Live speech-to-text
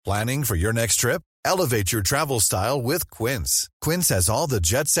Planning for your next trip? Elevate your travel style with Quince. Quince has all the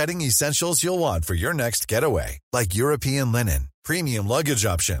jet-setting essentials you'll want for your next getaway, like European linen, premium luggage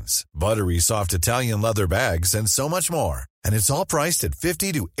options, buttery soft Italian leather bags, and so much more. And it's all priced at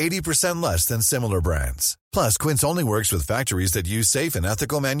 50 to 80% less than similar brands. Plus, Quince only works with factories that use safe and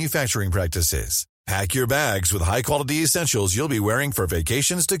ethical manufacturing practices. Pack your bags with high-quality essentials you'll be wearing for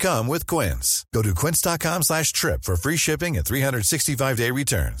vacations to come with Quince. Go to quince.com/trip for free shipping and 365-day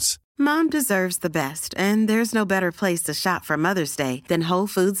returns. Mom deserves the best, and there's no better place to shop for Mother's Day than Whole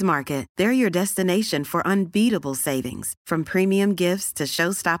Foods Market. They're your destination for unbeatable savings, from premium gifts to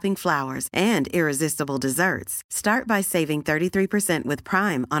show-stopping flowers and irresistible desserts. Start by saving 33% with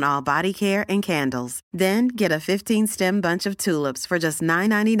Prime on all body care and candles. Then get a 15-stem bunch of tulips for just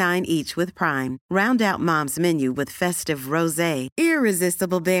 $9.99 each with Prime. Round out Mom's menu with festive rosé,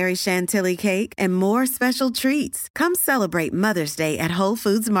 irresistible berry chantilly cake, and more special treats. Come celebrate Mother's Day at Whole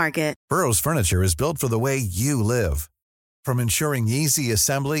Foods Market. Burrow's furniture is built for the way you live. From ensuring easy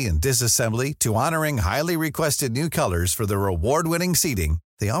assembly and disassembly to honoring highly requested new colors for their award-winning seating,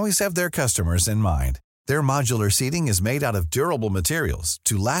 they always have their customers in mind. Their modular seating is made out of durable materials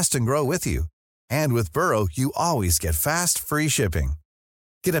to last and grow with you. And with Burrow, you always get fast, free shipping.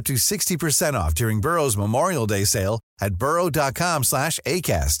 Get up to 60% off during Burrow's Memorial Day sale at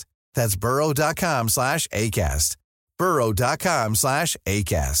burrow.com/ACAST. That's burrow.com/ACAST.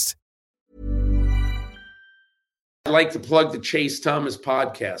 burrow.com/ACAST. I'd like to plug the Chase Thomas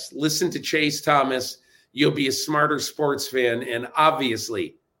podcast. Listen to Chase Thomas. You'll be a smarter sports fan and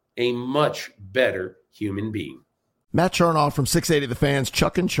obviously a much better human being. Matt Chernoff from 680 The Fans,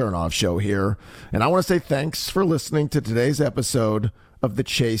 Chuck and Chernoff Show here. And I want to say thanks for listening to today's episode of the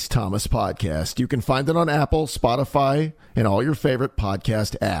Chase Thomas podcast. You can find it on Apple, Spotify, and all your favorite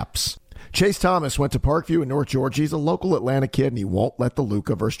podcast apps. Chase Thomas went to Parkview in North Georgia. He's a local Atlanta kid, and he won't let the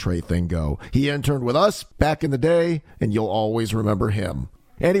Luka versus Trey thing go. He interned with us back in the day, and you'll always remember him.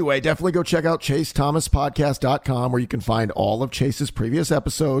 Anyway, definitely go check out ChaseThomasPodcast.com, where you can find all of Chase's previous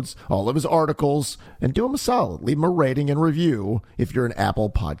episodes, all of his articles, and do him a solid. Leave him a rating and review if you're an Apple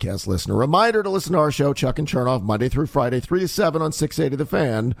Podcast listener. Reminder to listen to our show, Chuck and Chernoff, Monday through Friday, 3 to 7 on 680 The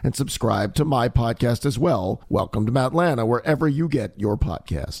Fan, and subscribe to my podcast as well. Welcome to Atlanta, wherever you get your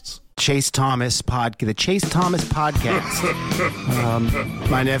podcasts. The Chase Thomas podcast.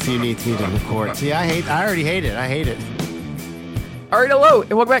 My nephew needs me to record. See, I already hate it. I hate it. All right, hello,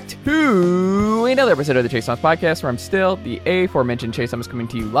 and welcome back to another episode of the Chase Thomas Podcast, where I'm still the aforementioned Chase Thomas, coming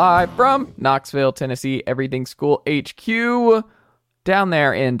to you live from Knoxville, Tennessee, Everything School HQ, down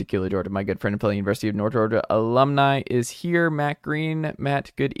there in Tequila, Georgia. My good friend and fellow University of North Georgia alumni is here, Matt Green.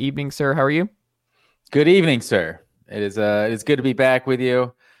 Matt, good evening, sir. How are you? Good evening, sir. It is good to be back with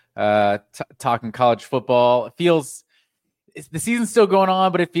you, talking college football. The season's still going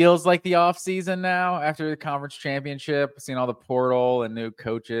on, but it feels like the off season now after the conference championship, seeing all the portal and new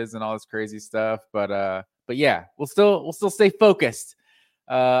coaches and all this crazy stuff. But yeah, we'll still stay focused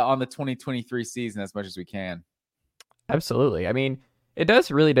on the 2023 season as much as we can. Absolutely. I mean, it does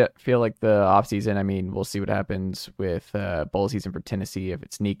really feel like the off season. I mean, we'll see what happens with bowl season for Tennessee, if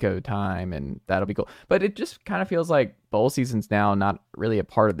it's Nico time, and that'll be cool. But it just kind of feels like bowl season's now not really a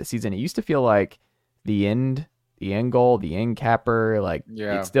part of the season. It used to feel like the end goal, the end capper,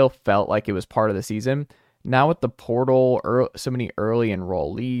 It still felt like it was part of the season. Now with the portal, so many early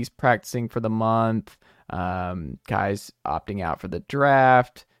enrollees practicing for the month, guys opting out for the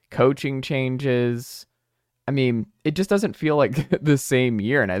draft, coaching changes. I mean, it just doesn't feel like the same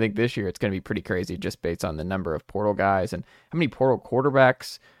year. And I think this year it's going to be pretty crazy just based on the number of portal guys and how many portal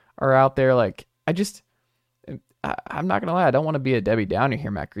quarterbacks are out there. I'm not going to lie, I don't want to be a Debbie Downer here,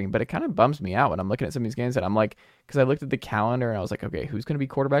 Matt Green, but it kind of bums me out when I'm looking at some of these games, and I'm like, because I looked at the calendar and I was like, okay, who's going to be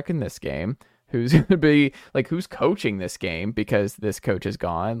quarterback in this game? Who's going to be, who's coaching this game because this coach is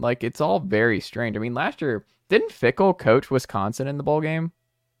gone? It's all very strange. I mean, last year, didn't Fickle coach Wisconsin in the bowl game?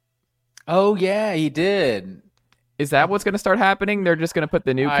 Oh, yeah, he did. Is that what's going to start happening? They're just going to put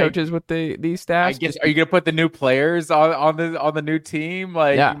the new coaches with these staffs? I guess, are you going to put the new players on the new team?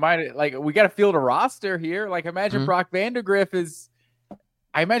 Yeah. You might we got to field a roster here. Imagine Brock Vandegrift is.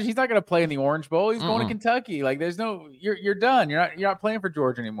 I imagine he's not going to play in the Orange Bowl. He's going to Kentucky. There's no. You're done. You're not playing for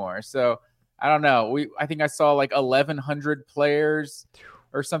Georgia anymore. So I don't know. I think I saw 1,100 players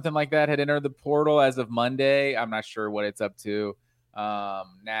or something like that had entered the portal as of Monday. I'm not sure what it's up to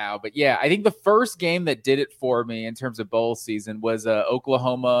now, but yeah, I think the first game that did it for me in terms of bowl season was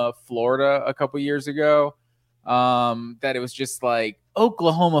Oklahoma, Florida a couple years ago. That it was just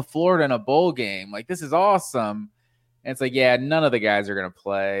Oklahoma, Florida in a bowl game. This is awesome. And it's yeah, none of the guys are going to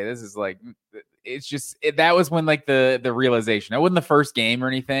play. This is it's just that was when like the realization. It wasn't the first game or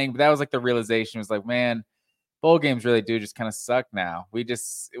anything, but that was like the realization. It was like, man, bowl games really do just kind of suck now. I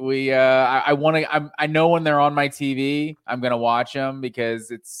know when they're on my TV, I'm gonna watch them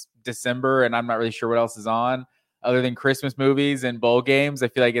because it's December and I'm not really sure what else is on other than Christmas movies and bowl games. I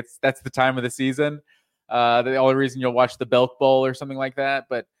feel like that's the time of the season. The only reason you'll watch the Belk Bowl or something like that,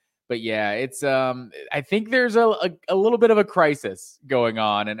 but yeah, it's I think there's a little bit of a crisis going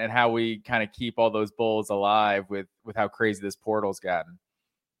on and how we kind of keep all those bowls alive with how crazy this portal's gotten.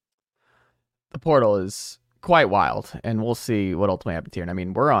 The portal is quite wild, and we'll see what ultimately happens here. And I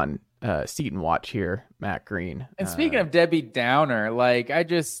mean, we're on seat and watch here, Matt Green. And speaking of Debbie Downer, like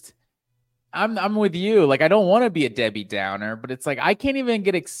I'm with you. Like, I don't want to be a Debbie Downer, but it's like I can't even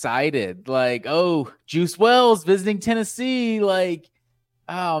get excited. Like, oh, Juice Wells visiting Tennessee. Like,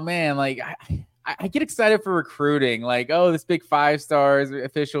 oh man, like I get excited for recruiting. Like, oh, this big 5 stars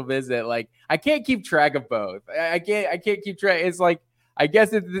official visit. Like, I can't keep track of both. I can't keep track. It's like, I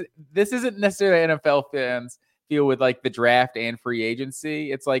guess this isn't necessarily NFL fans feel with like the draft and free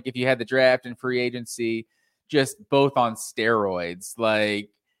agency. It's like if you had the draft and free agency just both on steroids, like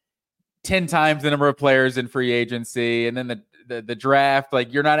 10 times the number of players in free agency, and then the draft,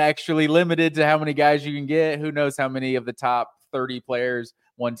 like you're not actually limited to how many guys you can get. Who knows how many of the top 30 players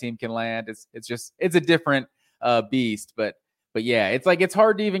one team can land. It's a different beast, but yeah, it's like it's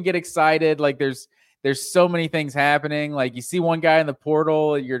hard to even get excited. Like there's so many things happening. Like you see one guy in the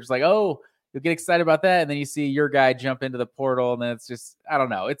portal, you're just like, oh, you'll get excited about that, and then you see your guy jump into the portal, and then it's just, I don't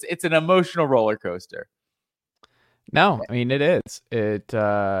know. It's an emotional roller coaster. No, I mean, it is.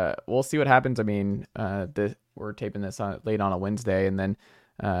 We'll see what happens. I mean, we're taping this late on a Wednesday, and then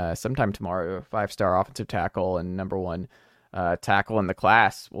sometime tomorrow, a 5-star offensive tackle and number 1 tackle in the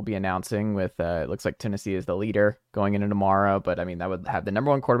class will be announcing with, it looks like Tennessee is the leader going into tomorrow, but I mean, that would have the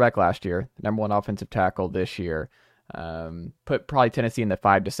number 1 quarterback last year, the number 1 offensive tackle this year, put probably Tennessee in the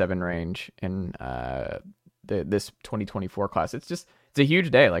 5 to 7 range in this 2024 class. It's a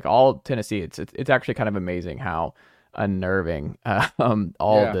huge day. Like all Tennessee, it's actually kind of amazing how unnerving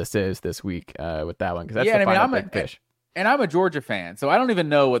all of this is this week with that one, because that's the final big fish. And I'm a Georgia fan, so I don't even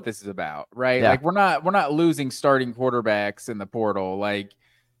know what this is about, right? Yeah. Like we're not losing starting quarterbacks in the portal. Like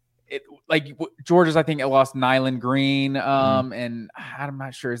Georgia's, I think it lost Nyland Green, and I'm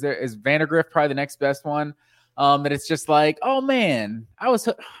not sure. Is Vandergrift probably the next best one? That it's just like, oh man, I was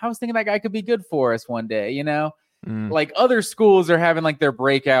thinking that guy could be good for us one day, you know. Like other schools are having like their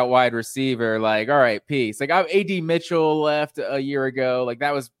breakout wide receiver, like, all right, peace. Like AD Mitchell left a year ago. Like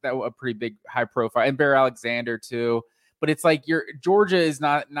that was a pretty big high profile, and Bear Alexander too. But it's like Georgia is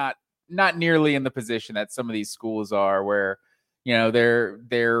not nearly in the position that some of these schools are, where, you know,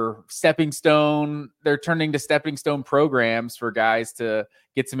 they're stepping stone. They're turning to stepping stone programs for guys to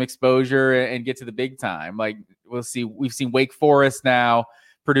get some exposure and get to the big time. Like we'll see. We've seen Wake Forest now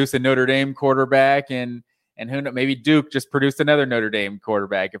produce a Notre Dame quarterback, and who knows, maybe Duke just produced another Notre Dame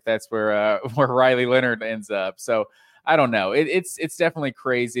quarterback if that's where Riley Leonard ends up. So I don't know. It's definitely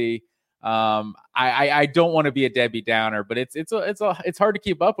crazy. I don't want to be a Debbie Downer, but it's hard to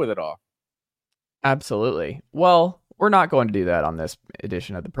keep up with it all. Absolutely. Well, we're not going to do that on this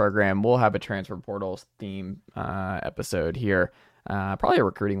edition of the program. We'll have a transfer portals theme episode here. Probably a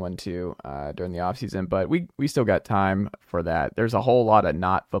recruiting one too during the offseason, but we still got time for that. There's a whole lot of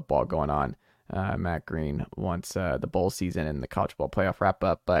not football going on, Matt Green, once the bowl season and the college football playoff wrap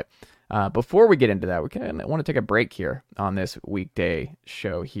up. But before we get into that, we want to take a break here on this weekday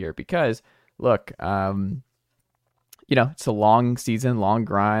show here because, look, it's a long season, long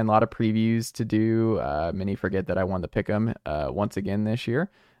grind, a lot of previews to do. Many forget that I won the Pick'em once again this year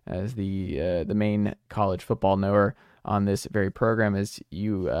as the main college football knower on this very program, as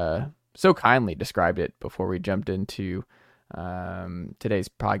you so kindly described it before we jumped into today's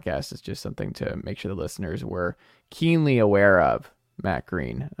podcast. Is just something to make sure the listeners were keenly aware of, Matt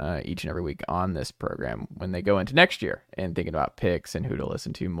Green, each and every week on this program when they go into next year and thinking about picks and who to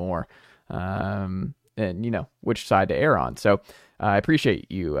listen to more, and which side to err on. So I appreciate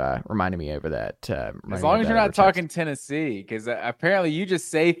you reminding me over that. As long as you're not talking Tennessee, because apparently you just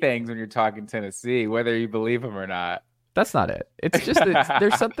say things when you're talking Tennessee, whether you believe them or not. That's not it. It's just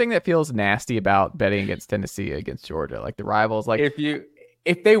there's something that feels nasty about betting against Tennessee against Georgia, like the rivals. Like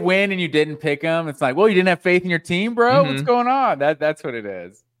if they win and you didn't pick them, it's like, well, you didn't have faith in your team, bro. What's going on? That's what it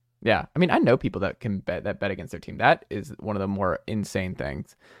is. Yeah, I mean, I know people that can bet against their team. That is one of the more insane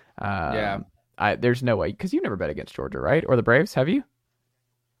things. There's no way, because you never bet against Georgia, right? Or the Braves? Have you?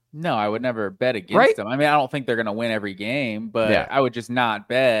 No, I would never bet against them. I mean, I don't think they're going to win every game, but I would just not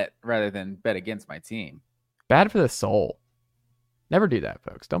bet rather than bet against my team. Bad for the soul. Never do that,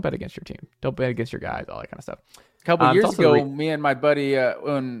 folks. Don't bet against your team. Don't bet against your guys, all that kind of stuff. A couple years ago, me and my buddy,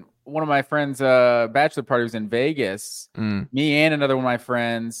 when one of my friends' bachelor party was in Vegas, me and another one of my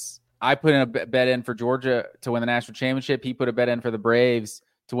friends, I put in a bet in for Georgia to win the national championship. He put a bet in for the Braves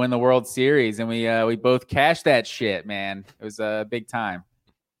to win the World Series, and we both cashed that shit, man. It was a big time.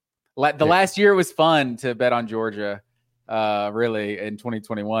 Last year it was fun to bet on Georgia, really, in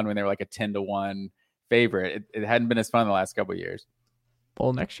 2021 when they were like a 10-1 favorite. It hadn't been as fun the last couple of years.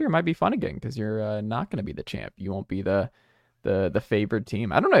 Well, next year might be fun again because you're not going to be the champ. You won't be the favored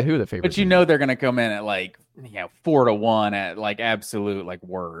team. I don't know who the favorite. But you know they're going to come in at like 4-1 at like absolute like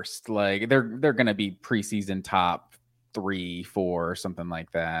worst. Like they're going to be preseason top 3, 4, something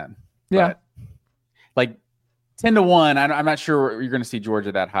like that. Yeah, but like 10-1. I'm not sure you're going to see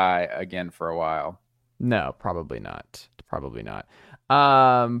Georgia that high again for a while. No, probably not. Probably not.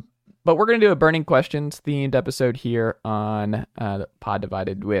 But we're going to do a burning questions themed episode here on the Pod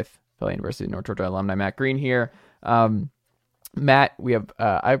Divided with Philly University of North Georgia alumni Matt Green here. Matt, we have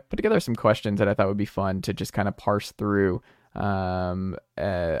I put together some questions that I thought would be fun to just kind of parse through our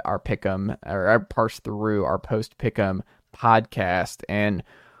pick'em or parse through our post pick'em podcast. And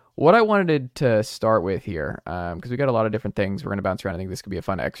what I wanted to start with here, because we got a lot of different things we're going to bounce around. I think this could be a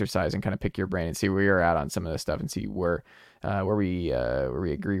fun exercise and kind of pick your brain and see where you're at on some of this stuff and see where we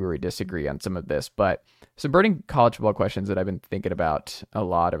agree, where we disagree on some of this. But some burning college football questions that I've been thinking about a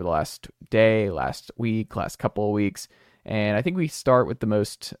lot over the last day, last week, last couple of weeks. And I think we start with the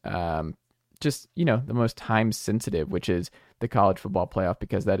most, the most time sensitive, which is the college football playoff,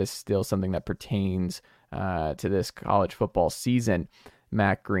 because that is still something that pertains to this college football season.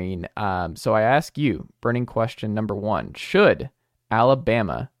 Matt Green. So I ask you, burning question number 1, should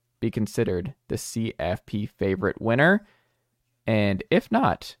Alabama be considered the CFP favorite winner? And if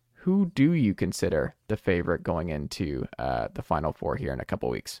not, who do you consider the favorite going into the Final Four here in a couple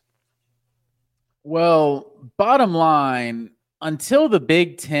weeks? Well, bottom line, until the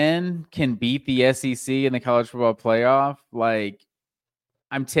Big Ten can beat the SEC in the college football playoff, like,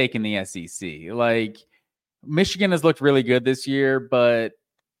 I'm taking the SEC. Like, Michigan has looked really good this year, but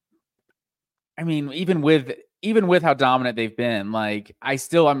I mean, even with how dominant they've been, like I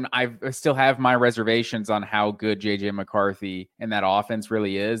still have my reservations on how good JJ McCarthy and that offense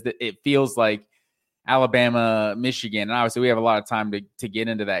really is. That it feels like Alabama, Michigan, and obviously we have a lot of time to get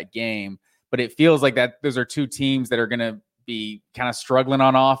into that game, but it feels like that those are two teams that are going to be kind of struggling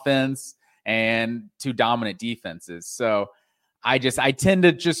on offense and two dominant defenses. So I tend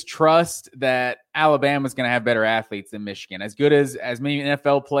to just trust that Alabama's going to have better athletes than Michigan. As good as many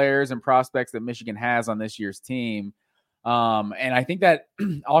NFL players and prospects that Michigan has on this year's team. And I think that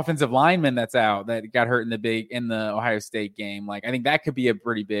offensive lineman that's out that got hurt in the Ohio State game, like I think that could be a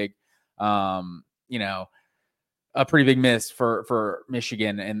pretty big, a pretty big miss for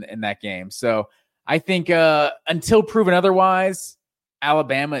Michigan in that game. So I think until proven otherwise,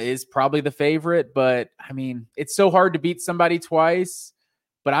 Alabama is probably the favorite, but I mean, it's so hard to beat somebody twice,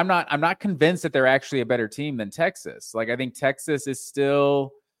 but I'm not convinced that they're actually a better team than Texas. Like, I think Texas is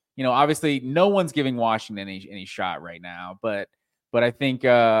still, obviously no one's giving Washington any shot right now, but I think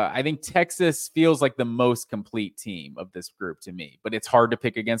Texas feels like the most complete team of this group to me, but it's hard to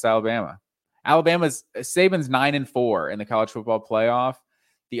pick against Alabama. Saban's 9-4 in the college football playoff.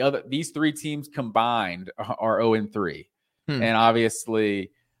 These three teams combined are 0-3. And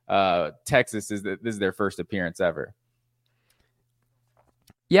obviously, Texas this is their first appearance ever.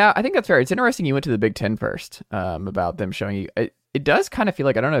 Yeah, I think that's fair. It's interesting you went to the Big Ten first, about them showing you. It does kind of feel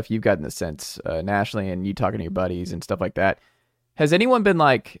like, I don't know if you've gotten the sense nationally and you talking to your buddies and stuff like that. Has anyone been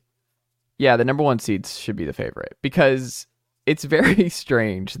like, yeah, the number 1 seeds should be the favorite? Because it's very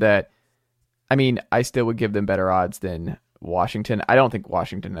strange that, I mean, I still would give them better odds than Washington. I don't think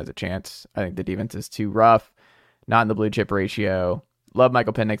Washington has a chance. I think the defense is too rough. Not in the blue chip ratio. Love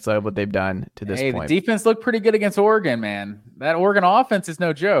Michael Penix. Love what they've done to this point. The defense looked pretty good against Oregon, man. That Oregon offense is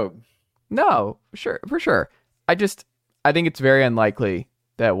no joke. No, for sure. I think it's very unlikely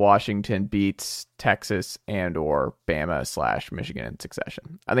that Washington beats Texas and or Bama / Michigan in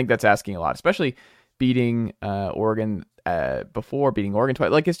succession. I think that's asking a lot, especially beating Oregon before beating Oregon twice.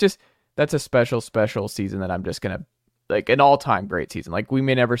 Like, it's just, that's a special season that I'm just going to, like, an all-time great season. Like, we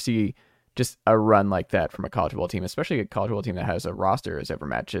may never see just a run like that from a college football team, especially a college football team that has a roster as ever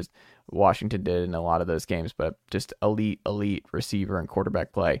matches Washington did in a lot of those games, but just elite receiver and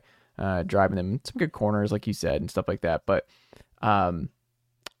quarterback play, driving them some good corners, like you said, and stuff like that. But I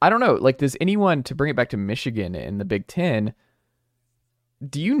don't know, like, does anyone, to bring it back to Michigan in the Big Ten,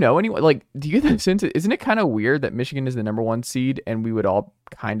 do you know anyone, like, do you get the sense, isn't it kind of weird that Michigan is the number 1 seed and we would all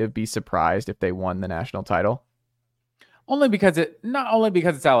kind of be surprised if they won the national title? Not only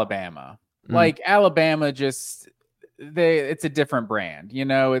because it's Alabama. Like Alabama it's a different brand.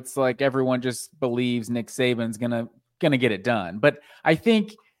 It's like everyone just believes Nick Saban's gonna get it done. But I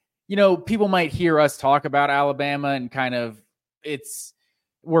think, people might hear us talk about Alabama and kind of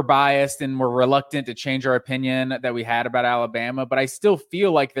we're biased and we're reluctant to change our opinion that we had about Alabama, but I still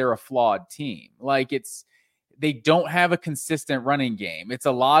feel like they're a flawed team. Like they don't have a consistent running game. It's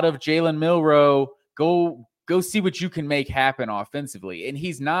a lot of Jalen Milroe, go see what you can make happen offensively. And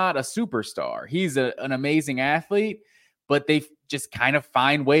he's not a superstar. He's an amazing athlete, but they just kind of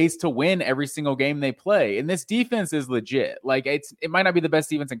find ways to win every single game they play. And this defense is legit. Like it might not be the best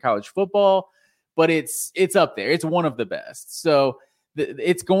defense in college football, but it's up there. It's one of the best. So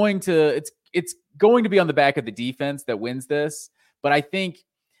it's going to be on the back of the defense that wins this. But I think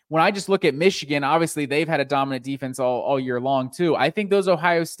when I just look at Michigan, obviously they've had a dominant defense all year long too. I think those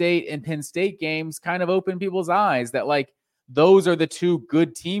Ohio State and Penn State games kind of open people's eyes that like those are the two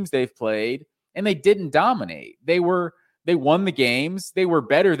good teams they've played, and they didn't dominate. They won the games. They were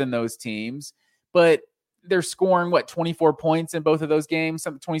better than those teams, but they're scoring 24 points in both of those games,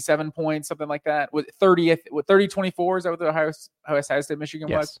 27 points, something like that. With 30-24, is that what the Ohio State Michigan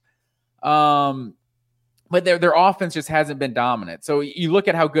yes. was? But their offense just hasn't been dominant. So you look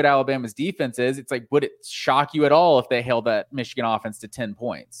at how good Alabama's defense is. It's like, would it shock you at all if they held that Michigan offense to 10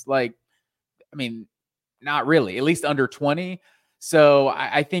 points? Like, I mean, not really, at least under 20. So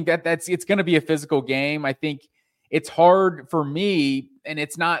I think it's going to be a physical game. I think it's hard for me, and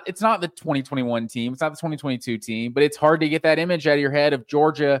it's not the 2021 team. It's not the 2022 team, but it's hard to get that image out of your head of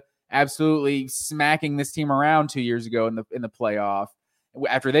Georgia absolutely smacking this team around 2 years ago in the playoff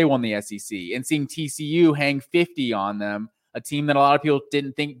after they won the SEC, and seeing TCU hang 50 on them, a team that a lot of people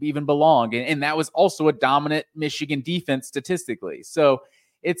didn't think even belonged. And that was also a dominant Michigan defense statistically. So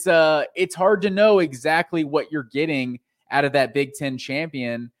it's hard to know exactly what you're getting out of that Big Ten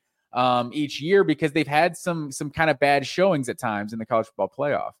champion each year, because they've had some kind of bad showings at times in the college football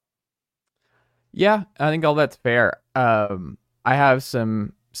playoff. Yeah, I think all that's fair. I have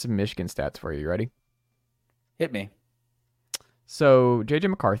some Michigan stats for you. You ready? Hit me. So JJ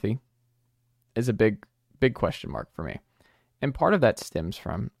McCarthy is a big question mark for me. And part of that stems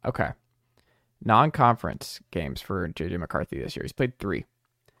from, non-conference games for JJ McCarthy this year. He's played 3.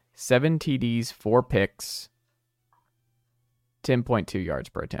 7 TDs, 4 picks, 10.2 yards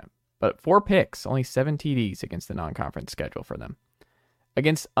per attempt. But 4 picks, only 7 TDs against the non-conference schedule for them.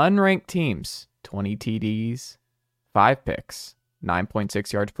 Against unranked teams, 20 TDs, 5 picks,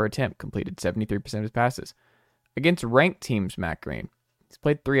 9.6 yards per attempt, completed 73% of his passes. Against ranked teams, Matt Green, he's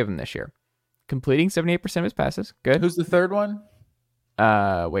played 3 of them this year, completing 78% of his passes. Good. Who's the third one?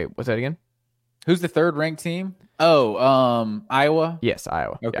 Wait, what's that again? Who's the third ranked team? Oh, Iowa? Yes,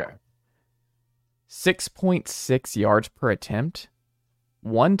 Iowa. Okay. Yeah. 6.6 yards per attempt,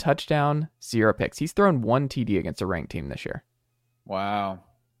 1 touchdown, 0 picks. He's thrown 1 TD against a ranked team this year. Wow.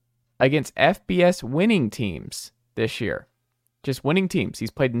 Against FBS winning teams this year, just winning teams,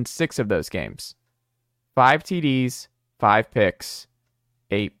 he's played in 6 of those games. 5 TDs, 5 picks,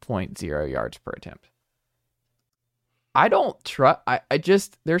 8.0 yards per attempt. I don't trust.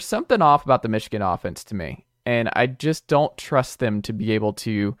 There's something off about the Michigan offense to me, and I just don't trust them to be able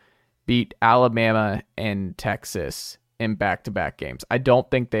to beat Alabama and Texas in back-to-back games. I don't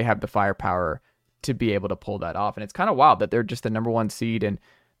think they have the firepower to be able to pull that off, and it's kind of wild that they're just the number 1 seed and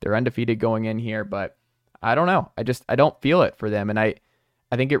they're undefeated going in here, but I don't know. I don't feel it for them, and I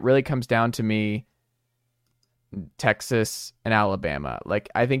think it really comes down to me, Texas and Alabama. Like,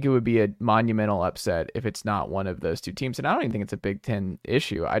 I think it would be a monumental upset if it's not one of those 2 teams. And I don't even think it's a Big Ten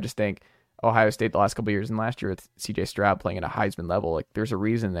issue. I just think Ohio State the last couple of years and last year with CJ Stroud playing at a Heisman level, like there's a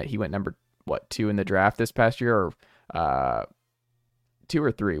reason that he went number 2 in the draft this past year, or 2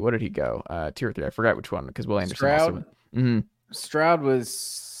 or 3. What did he go? 2 or 3. I forgot which one, because Will Anderson Stroud. Also Stroud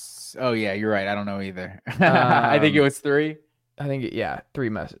was. Oh yeah, you're right. I don't know either. I think it was 3. I think, 3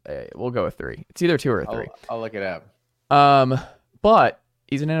 must. We'll go with 3. It's either 2 or 3. I'll look it up. But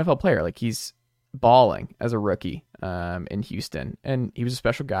he's an NFL player. Like, he's balling as a rookie in Houston, and he was a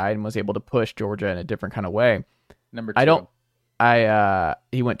special guy and was able to push Georgia in a different kind of way. Number 2.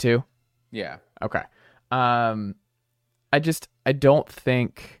 He went 2. Yeah. Okay. I don't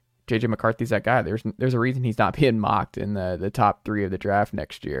think JJ McCarthy's that guy. There's a reason he's not being mocked in the top 3 of the draft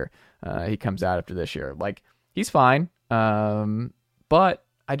next year. He comes out after this year. Like, he's fine. But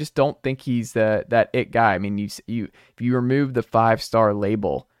I just don't think he's that it guy. I mean, if you remove the 5-star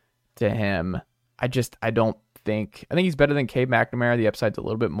label to him, I think he's better than Cade McNamara. The upside's a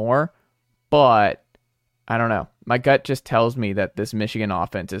little bit more, but I don't know. My gut just tells me that this Michigan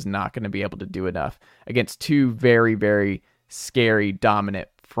offense is not going to be able to do enough against two very, very scary, dominant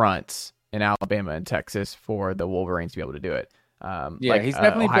fronts in Alabama and Texas for the Wolverines to be able to do it. He's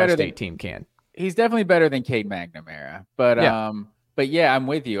definitely Ohio better State team can. He's definitely better than Cade McNamara. But yeah, I'm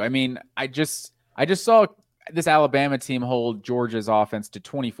with you. I mean, I just saw this Alabama team hold Georgia's offense to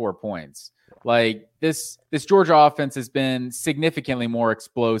 24 points. Like this Georgia offense has been significantly more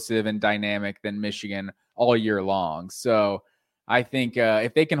explosive and dynamic than Michigan all year long. So I think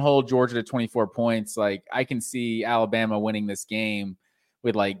if they can hold Georgia to 24 points, like I can see Alabama winning this game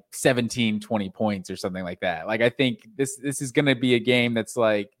with like 17, 20 points or something like that. Like I think this is going to be a game that's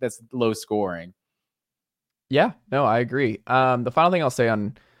low scoring. Yeah, no, I agree. The final thing I'll say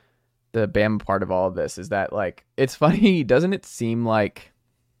on the Bama part of all of this is that, like, it's funny, doesn't it seem like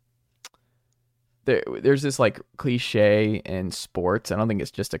there's this like cliche in sports? I don't think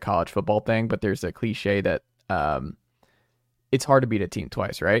it's just a college football thing, but there's a cliche that it's hard to beat a team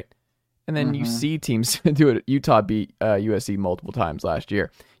twice, right? And then you see teams do it. Utah beat USC multiple times last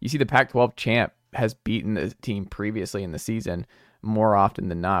year. You see the Pac-12 champ has beaten the team previously in the season more often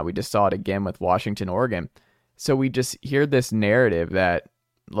than not. We just saw it again with Washington, Oregon. So we just hear this narrative that,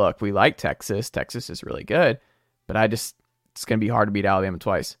 look, we like Texas. Texas is really good, but it's going to be hard to beat Alabama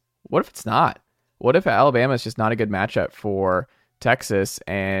twice. What if it's not? What if Alabama is just not a good matchup for Texas,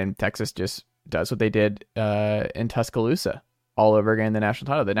 and Texas just does what they did in Tuscaloosa all over again in the national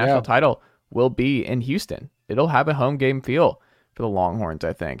title? The national title will be in Houston. It'll have a home game feel for the Longhorns,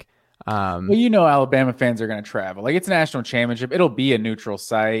 I think. Well, Alabama fans are going to travel. Like, it's a national championship. It'll be a neutral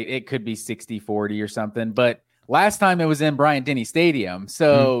site. It could be 60-40 or something, but last time it was in Bryant-Denny Stadium,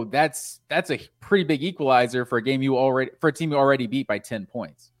 so that's a pretty big equalizer for a team you already beat by 10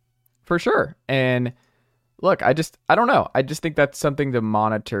 points. For sure. And look, I don't know. I just think that's something to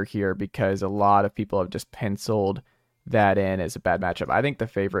monitor here because a lot of people have just penciled that in as a bad matchup. I think the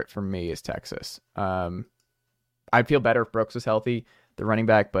favorite for me is Texas. I'd feel better if Brooks was healthy, the running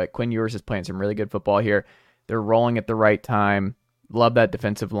back, but Quinn Ewers is playing some really good football here. They're rolling at the right time. Love that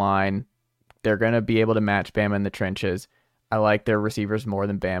defensive line. They're going to be able to match Bama in the trenches. I like their receivers more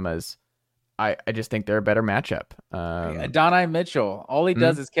than Bama's. I just think they're a better matchup. Adonai Mitchell, all he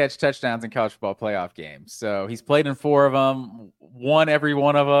does is catch touchdowns in college football playoff games. So he's played in 4 of them, won every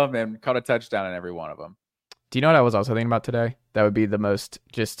one of them, and caught a touchdown in every one of them. Do you know what I was also thinking about today? That would be the most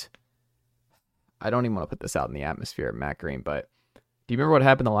I don't even want to put this out in the atmosphere at Matt Green, but do you remember what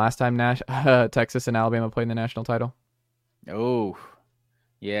happened the last time Texas and Alabama played in the national title? Oh,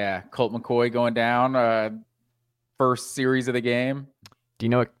 yeah. Colt McCoy going down first series of the game. Do you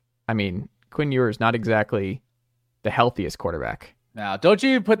know what? I mean, Quinn Ewers not exactly the healthiest quarterback. Now, don't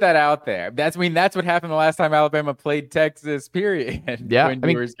you put that out there. That's what happened the last time Alabama played Texas, period. Yeah. Quinn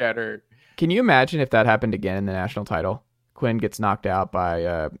Ewers got hurt. Can you imagine if that happened again in the national title? Quinn gets knocked out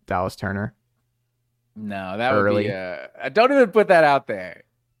by Dallas Turner. No, that early. Would be don't even put that out there.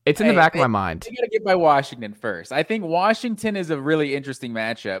 It's in the back of my mind. You got to get by Washington first. I think Washington is a really interesting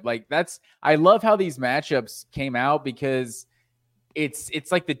matchup. Like I love how these matchups came out because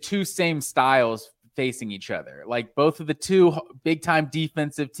it's like the two same styles facing each other. Like both of the two big time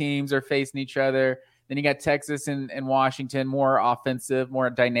defensive teams are facing each other. Then you got Texas and Washington, more offensive, more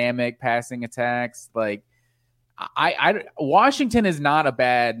dynamic passing attacks. Like Washington is not a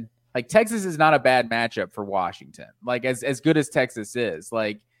bad, like Texas is not a bad matchup for Washington. Like as good as Texas is,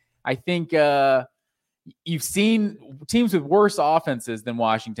 like I think you've seen teams with worse offenses than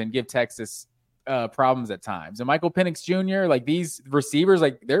Washington give Texas problems at times. And Michael Penix Jr., like these receivers,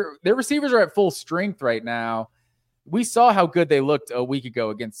 like their receivers are at full strength right now. We saw how good they looked a week ago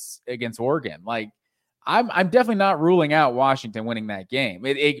against Oregon. Like I'm definitely not ruling out Washington winning that game.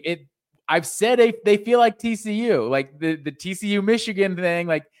 I've said they feel like TCU, like the TCU Michigan thing,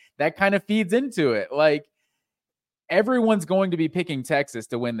 like that kind of feeds into it. Like everyone's going to be picking Texas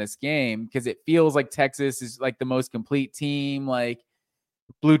to win this game because it feels like Texas is like the most complete team, like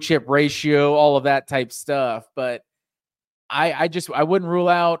blue chip ratio, all of that type stuff. But I wouldn't rule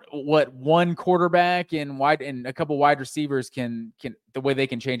out what one quarterback and a couple wide receivers can the way they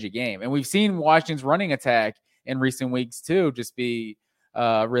can change a game. And we've seen Washington's running attack in recent weeks too just be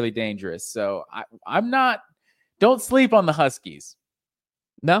really dangerous. So don't sleep on the Huskies.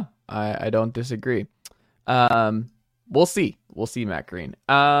 No, I don't disagree. We'll see, Matt Green.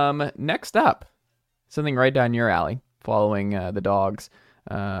 Next up, something right down your alley, following the Dogs,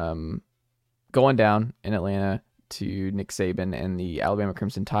 going down in Atlanta to Nick Saban and the Alabama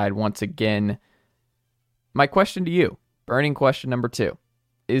Crimson Tide once again. My question to you, burning question number 2,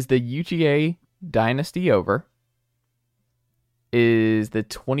 is the UGA dynasty over? Is the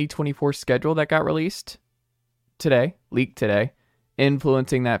 2024 schedule that got released leaked today,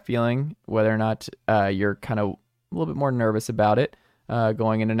 influencing that feeling, whether or not you're kind of a little bit more nervous about it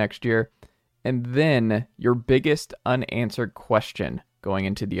going into next year. And then your biggest unanswered question going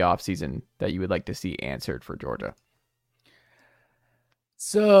into the offseason that you would like to see answered for Georgia.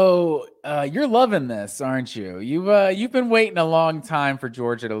 So you're loving this, aren't you? You've been waiting a long time for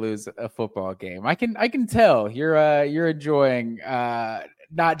Georgia to lose a football game. I can tell you're enjoying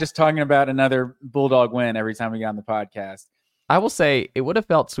not just talking about another Bulldog win every time we get on the podcast. I will say it would have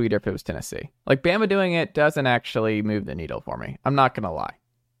felt sweeter if it was Tennessee. Like Bama doing it doesn't actually move the needle for me. I'm not gonna lie.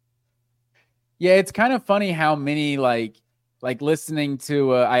 Yeah, it's kind of funny how many like listening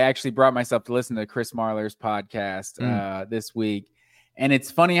to. I actually brought myself to listen to Chris Marler's podcast this week. And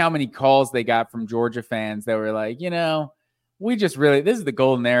it's funny how many calls they got from Georgia fans that were like, we just really, this is the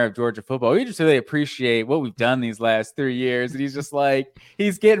golden era of Georgia football. We just really appreciate what we've done these last 3 years. And he's just like,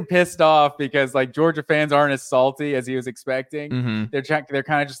 he's getting pissed off because like Georgia fans aren't as salty as he was expecting. Mm-hmm. They're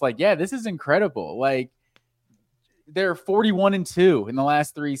kind of just like, yeah, this is incredible. Like they're 41-2 in the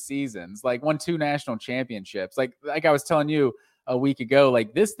last 3 seasons, like won 2 national championships. Like I was telling you a week ago,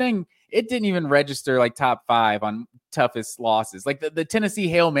 like this thing, it didn't even register like top 5 on toughest losses. Like the Tennessee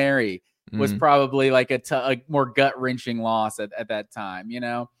Hail Mary was probably like a more gut wrenching loss at that time,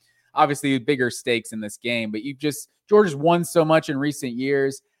 obviously bigger stakes in this game, but Georgia's won so much in recent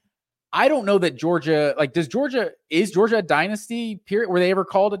years. I don't know that Georgia, like, is Georgia a dynasty period? Were they ever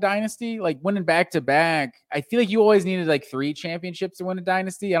called a dynasty? Like winning back to back, I feel like you always needed like 3 championships to win a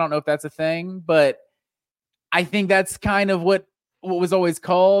dynasty. I don't know if that's a thing, but I think that's kind of what was always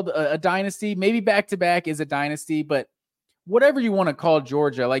called a dynasty. Maybe back-to-back is a dynasty, but whatever you want to call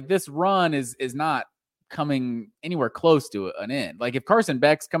Georgia, like this run is not coming anywhere close to an end. Like if Carson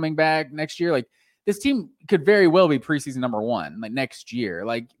Beck's coming back next year, like this team could very well be preseason number 1, like next year.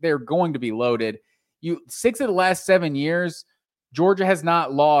 Like they're going to be loaded. 6 of the last 7 years, Georgia has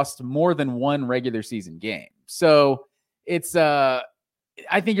not lost more than 1 regular season game. So it's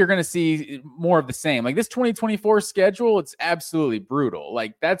I think you're going to see more of the same. Like this 2024 schedule, it's absolutely brutal.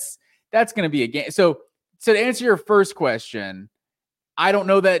 Like that's going to be a game. So to answer your first question, I don't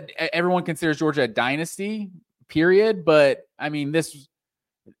know that everyone considers Georgia a dynasty, period. But I mean,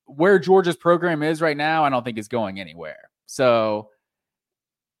 where Georgia's program is right now, I don't think it's going anywhere. So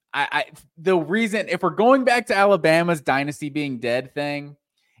the reason, if we're going back to Alabama's dynasty being dead thing,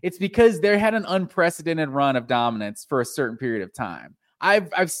 it's because they had an unprecedented run of dominance for a certain period of time.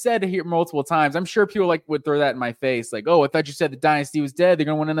 I've said here multiple times, I'm sure people would throw that in my face. Like, oh, I thought you said the dynasty was dead. They're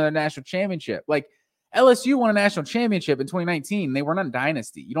going to win another national championship. Like LSU won a national championship in 2019. They were not a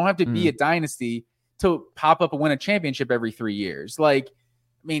dynasty. You don't have to be a dynasty to pop up and win a championship every 3 years. Like,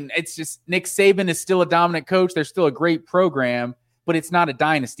 I mean, it's just Nick Saban is still a dominant coach. They're still a great program, but it's not a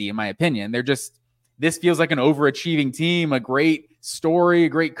dynasty in my opinion. This feels like an overachieving team, a great story, a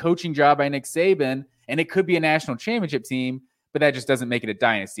great coaching job by Nick Saban, and it could be a national championship team. But that just doesn't make it a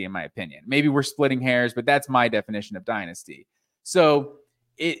dynasty, in my opinion. Maybe we're splitting hairs, but that's my definition of dynasty. So,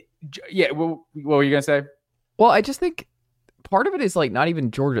 what were you going to say? Well, I just think part of it is like not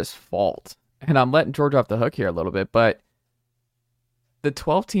even Georgia's fault. And I'm letting Georgia off the hook here a little bit, but the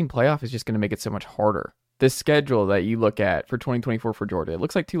 12-team playoff is just going to make it so much harder. This schedule that you look at for 2024 for Georgia, it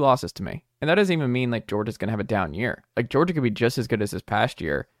looks like 2 losses to me. And that doesn't even mean like Georgia's going to have a down year. Like Georgia could be just as good as this past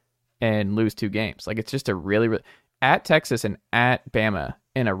year and lose 2 games. Like it's just a really at Texas and at Bama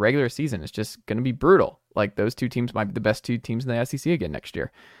in a regular season, it's just going to be brutal. Like those 2 teams might be the best 2 teams in the SEC again next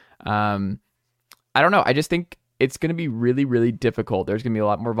year. I don't know. I just think it's going to be really, really difficult. There's going to be a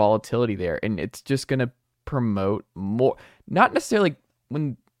lot more volatility there, and it's just going to promote more. Not necessarily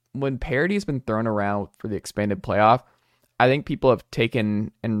when parity has been thrown around for the expanded playoff. I think people have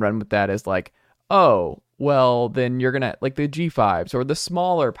taken and run with that as like, oh, well, then you're going to, like the G5s or the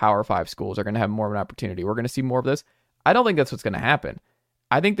smaller Power 5 schools are going to have more of an opportunity. We're going to see more of this. I don't think that's what's going to happen.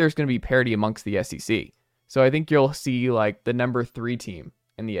 I think there's going to be parity amongst the SEC. So I think you'll see like the number 3 team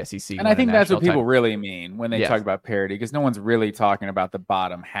in the SEC. And I think that's what people really mean when they talk about parity, because no one's really talking about the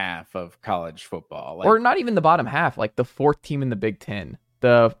bottom half of college football. Or not even the bottom half, like the 4th team in the Big Ten,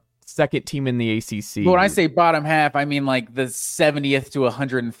 the 2nd team in the ACC. But when I say bottom half, I mean like the 70th to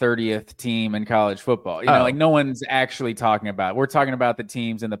 130th team in college football. You know, like no one's actually talking about. We're talking about the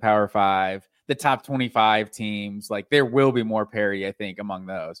teams in the Power 5, the top 25 teams. Like there will be more parity, I think, among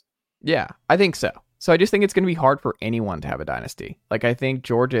those. Yeah, I think so. So I just think it's going to be hard for anyone to have a dynasty. Like I think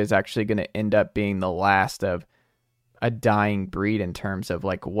Georgia is actually going to end up being the last of a dying breed in terms of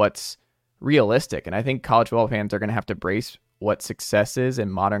like what's realistic. And I think college football fans are going to have to brace what success is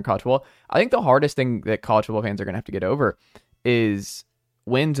in modern college football. I think the hardest thing that college football fans are going to have to get over is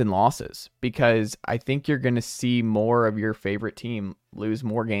wins and losses, because I think you're going to see more of your favorite team lose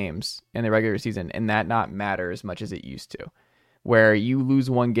more games in the regular season and that not matter as much as it used to, where you lose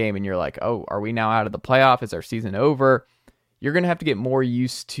one game and you're like, oh, are we now out of the playoff? Is our season over? You're going to have to get more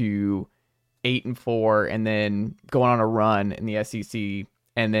used to 8-4 and then going on a run in the SEC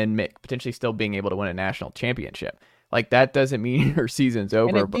and then potentially still being able to win a national championship. Like, that doesn't mean your season's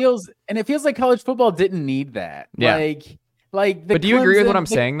over. And it feels like college football didn't need that. Yeah. But do you agree with what I'm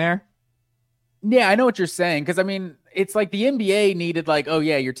saying there? Yeah, I know what you're saying. Because, I mean, it's like the NBA needed, like, oh,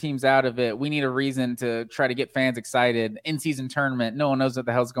 yeah, your team's out of it. We need a reason to try to get fans excited. In-season tournament. No one knows what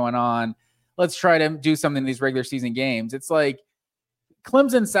the hell's going on. Let's try to do something in these regular season games. It's like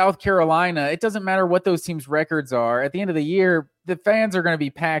Clemson, South Carolina. It doesn't matter what those teams' records are. At the end of the year, the fans are going to be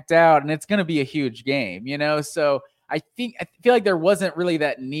packed out, and it's going to be a huge game, you know? So I feel like there wasn't really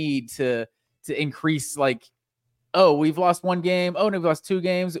that need to increase, like, oh, we've lost one game. Oh, no, we've lost two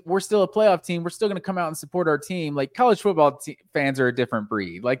games. We're still a playoff team. We're still going to come out and support our team. Like, college football fans are a different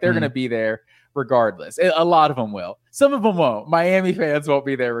breed. Like, they're going to be there regardless. A lot of them will. Some of them won't. Miami fans won't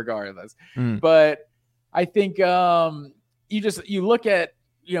be there regardless. But I think you look at,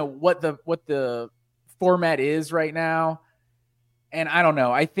 you know, what the format is right now, and I don't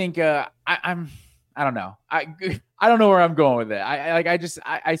know. I think I don't know. I don't know where I'm going with it.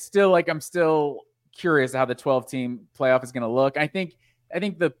 I'm still curious how the 12-team playoff is going to look. I think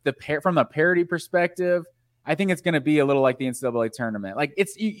from the parity perspective, I think it's going to be a little like the NCAA tournament. Like,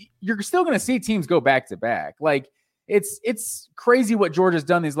 you're still going to see teams go back to back. Like, it's crazy what Georgia's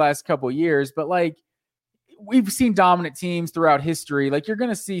done these last couple of years, but like, we've seen dominant teams throughout history. Like, you're going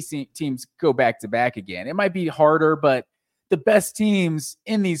to see teams go back to back again. It might be harder, but the best teams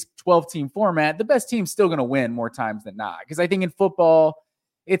in these 12-team format, the best team's still going to win more times than not. Because I think in football,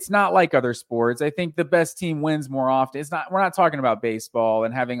 it's not like other sports. I think the best team wins more often. We're not talking about baseball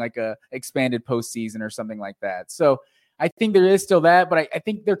and having like a expanded postseason or something like that. So I think there is still that, but I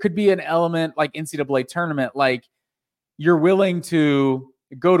think there could be an element like NCAA tournament, like you're willing to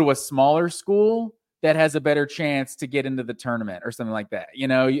go to a smaller school that has a better chance to get into the tournament or something like that. You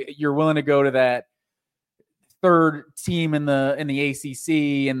know, you're willing to go to that third team in the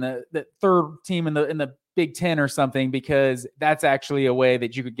ACC and the third team in the Big Ten or something, because that's actually a way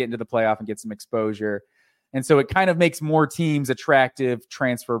that you could get into the playoff and get some exposure. And so it kind of makes more teams attractive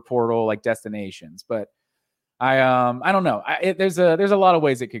transfer portal like destinations. But I don't know. There's a lot of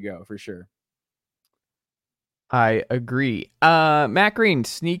ways it could go for sure. I agree. Matt Green,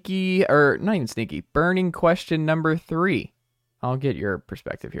 sneaky, or not even sneaky, burning question number 3. I'll get your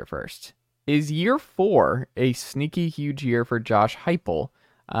perspective here first. Is year 4 a sneaky huge year for Josh Heupel?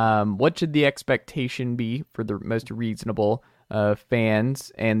 What should the expectation be for the most reasonable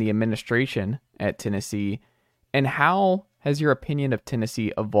fans and the administration at Tennessee? And how has your opinion of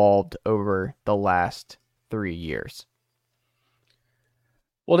Tennessee evolved over the last 3 years?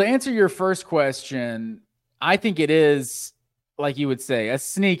 Well, to answer your first question, I think it is, like you would say, a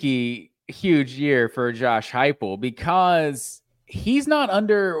sneaky huge year for Josh Heupel, because he's not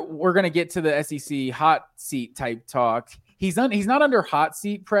under, we're going to get to the SEC hot seat type talk. He's not under hot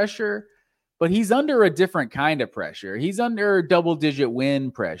seat pressure, but he's under a different kind of pressure. He's under double-digit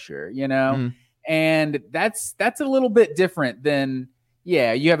win pressure, you know? And that's a little bit different than,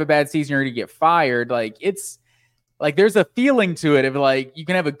 yeah, you have a bad season, you're going to get fired. Like, it's like there's a feeling to it of like you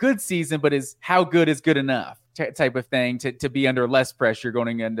can have a good season, but how good is good enough type of thing to be under less pressure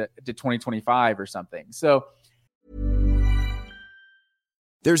going into 2025 or something. So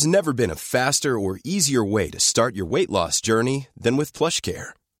there's never been a faster or easier way to start your weight loss journey than with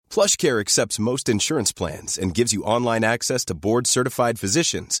PlushCare. PlushCare accepts most insurance plans and gives you online access to board-certified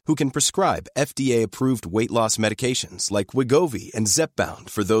physicians who can prescribe FDA-approved weight loss medications like Wegovy and Zepbound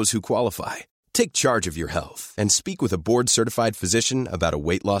for those who qualify. Take charge of your health and speak with a board-certified physician about a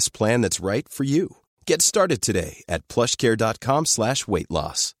weight loss plan that's right for you. Get started today at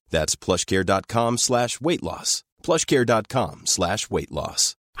plushcare.com/weightloss. That's plushcare.com/weightloss.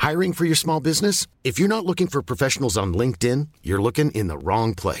 plushcare.com/weightloss. Hiring for your small business? If you're not looking for professionals on LinkedIn, you're looking in the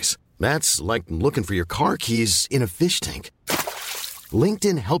wrong place. That's like looking for your car keys in a fish tank.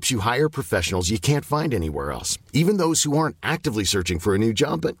 LinkedIn helps you hire professionals you can't find anywhere else, even those who aren't actively searching for a new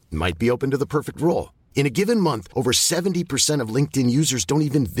job but might be open to the perfect role. In a given month, over 70% of LinkedIn users don't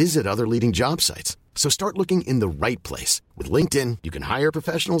even visit other leading job sites. So start looking in the right place. With LinkedIn, you can hire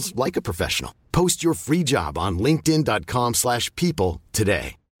professionals like a professional. Post your free job on linkedin.com/people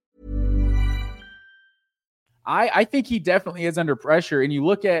today. I think he definitely is under pressure. And you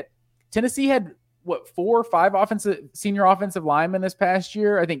look at Tennessee had 4 or 5 senior offensive linemen this past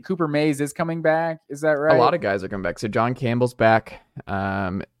year. I think Cooper Mays is coming back. Is that right? A lot of guys are coming back. So John Campbell's back.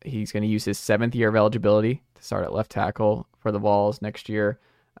 He's going to use his 7th year of eligibility to start at left tackle for the Vols next year.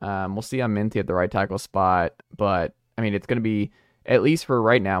 We'll see on Minty at the right tackle spot, but I mean, it's going to be, at least for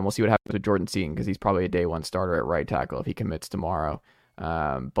right now, and we'll see what happens with Jordan Seaton, because he's probably a day 1 starter at right tackle if he commits tomorrow.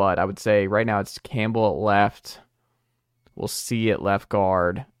 But I would say right now it's Campbell at left. We'll see at left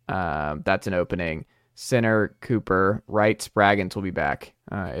guard. That's an opening. Center, Cooper. Right, Spraggins will be back,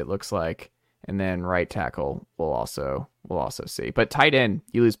 it looks like. And then right tackle we'll also see. But tight end,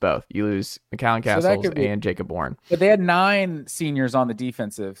 you lose both. You lose McCallum Castles and Jacob Bourne. But they had 9 seniors on the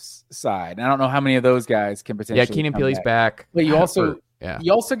defensive side. And I don't know how many of those guys can potentially. Yeah, Keenan Peely's back. But you also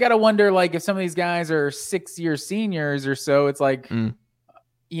got to wonder, like, if some of these guys are 6-year seniors or so, it's like,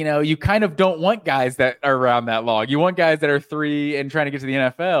 you kind of don't want guys that are around that long. You want guys that are 3 and trying to get to the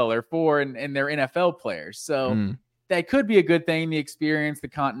NFL, or 4 and they're NFL players. So that could be a good thing, the experience, the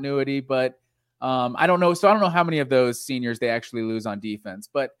continuity, but I don't know. So I don't know how many of those seniors they actually lose on defense,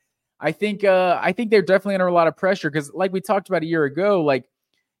 but I think they're definitely under a lot of pressure, because like we talked about a year ago, like,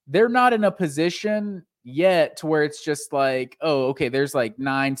 they're not in a position yet to where it's just like, oh, okay, there's like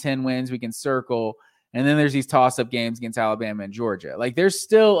 9-10 wins we can circle, and then there's these toss-up games against Alabama and Georgia. Like, there's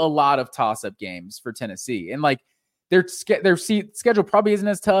still a lot of toss-up games for Tennessee, and like their schedule probably isn't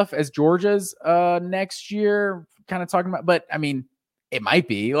as tough as Georgia's next year. Kind of talking about, but I mean, it might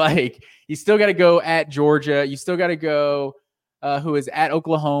be. Like, you still got to go at Georgia. You still got to go who is at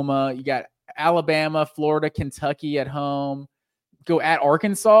Oklahoma. You got Alabama, Florida, Kentucky at home. Go at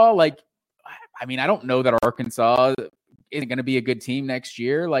Arkansas. Like, I mean, I don't know that Arkansas isn't going to be a good team next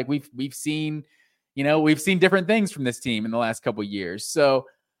year. Like, we've seen, we've seen different things from this team in the last couple of years. So,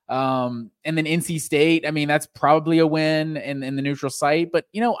 and then NC State, I mean, that's probably a win in the neutral site, but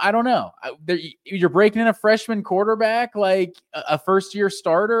I don't know. You're breaking in a freshman quarterback, like a first-year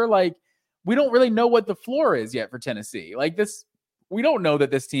starter. Like, we don't really know what the floor is yet for Tennessee. Like, we don't know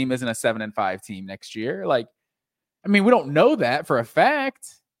that this team isn't a 7-5 team next year. Like, I mean, we don't know that for a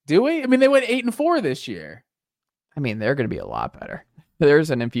fact, do we? I mean, they went 8-4 this year. I mean, they're going to be a lot better.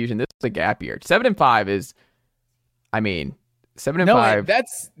 There's an infusion. This is a gap year. 7-5 is, I mean, 7-5. No,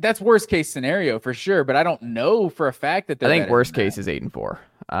 that's worst case scenario for sure. But I don't know for a fact that they're. I think worst case is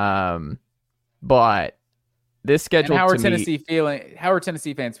 8-4. But this schedule. And how are Tennessee feeling? How are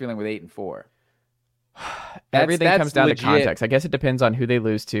Tennessee fans feeling with 8-4? Everything comes down to context. I guess it depends on who they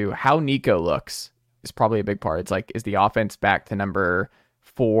lose to. How Nico looks is probably a big part. It's like, is the offense back to number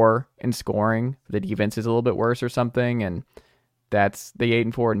 4 in scoring? The defense is a little bit worse or something, and that's the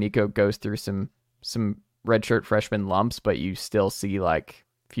 8-4. Nico goes through some redshirt freshman lumps, but you still see like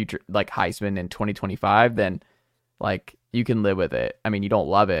future, like Heisman in 2025, then like you can live with it. I mean, you don't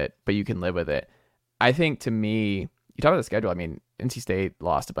love it, but you can live with it. I think, to me, you talk about the schedule. I mean, NC State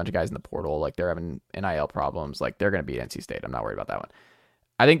lost a bunch of guys in the portal. Like, they're having NIL problems. Like, they're going to beat NC State. I'm not worried about that one.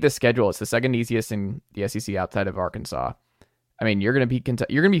 I think the schedule is the second easiest in the SEC outside of Arkansas. I mean, you're going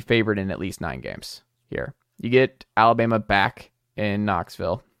to be favored in at least 9 games here. You get Alabama back in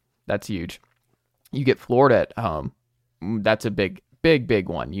Knoxville. That's huge. You get Florida at home. That's a big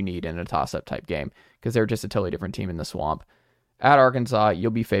one you need in a toss-up type game, because they're just a totally different team in the swamp. At Arkansas, you'll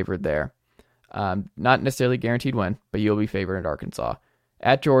be favored there. Not necessarily guaranteed win, but you'll be favored at Arkansas.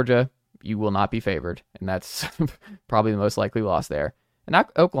 At Georgia, you will not be favored, and that's probably the most likely loss there. And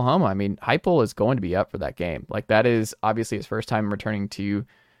at Oklahoma, I mean, Heupel is going to be up for that game. Like, that is obviously his first time returning to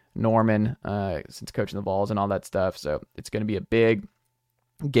Norman since coaching the Vols and all that stuff. So it's going to be a big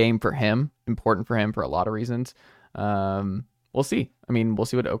game for him, important for him for a lot of reasons. We'll see. I mean, we'll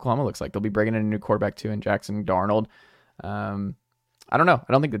see what Oklahoma looks like. They'll be bringing in a new quarterback too, in Jackson Darnold. I don't know.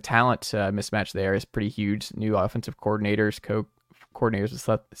 I don't think the talent mismatch there is pretty huge. New offensive coordinators, co-coordinators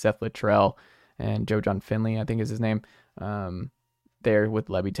with Seth Littrell and Joe John Finley, I think is his name. There with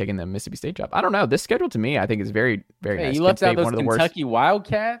Levy taking the Mississippi State job. I don't know. This schedule to me, I think, is very, very nice. You left out those Kentucky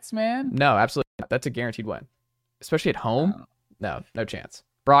Wildcats, man? No, absolutely not. That's a guaranteed win. Especially at home. No chance.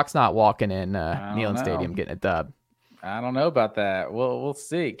 Brock's not walking in Neyland Stadium getting a dub. I don't know about that. We'll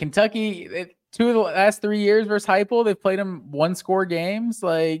see. Kentucky, 2 of the last 3 years versus Heupel, they've played them 1-score games.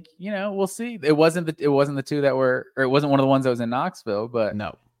 Like, we'll see. It wasn't the 2 that were, or it wasn't one of the ones that was in Knoxville, but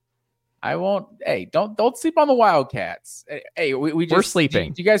no. I won't. Hey, don't sleep on the Wildcats. Hey, we're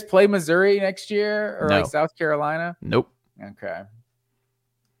sleeping. Do you guys play Missouri next year or like South Carolina? Nope. Okay.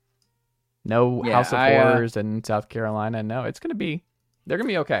 No House of Horrors in South Carolina. No, they're gonna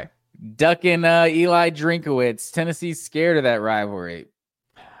be okay. Ducking Eli Drinkowitz. Tennessee's scared of that rivalry.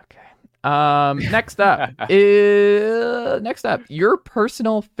 Okay. Next up, your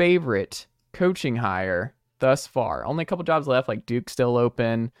personal favorite coaching hire thus far. Only a couple jobs left, like Duke's still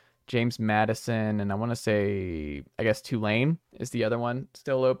open, James Madison, and I want to say, I guess Tulane is the other one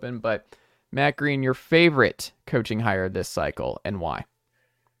still open. But Matt Green, your favorite coaching hire this cycle and why?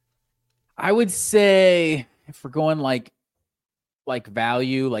 I would say if we're going like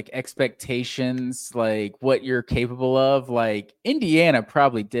value, like expectations, like what you're capable of, like Indiana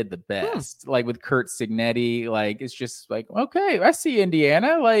probably did the best. Like with Kurt Signetti, like it's just like, okay, I see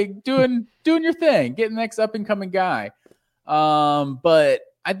Indiana like doing your thing, getting the next up and coming guy. But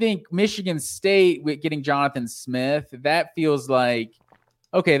I think Michigan State with getting Jonathan Smith, that feels like,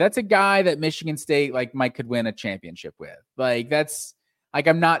 okay, that's a guy that Michigan State like could win a championship with. Like that's like,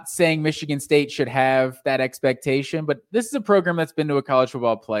 I'm not saying Michigan State should have that expectation, but this is a program that's been to a college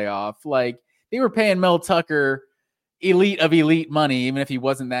football playoff. Like they were paying Mel Tucker elite of elite money, even if he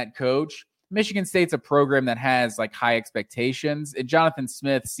wasn't that coach. Michigan State's a program that has like high expectations, and Jonathan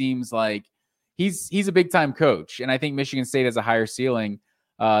Smith seems like he's a big time coach. And I think Michigan State has a higher ceiling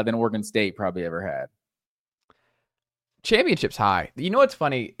than Oregon State probably ever had. Championship's high. You know what's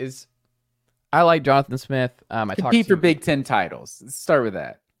funny is I like Jonathan Smith. I compete for Big Ten titles. Let's start with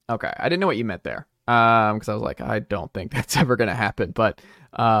that. Okay, I didn't know what you meant there. Because I was like, I don't think that's ever going to happen. But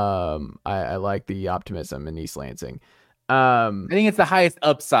I like the optimism in East Lansing. I think it's the highest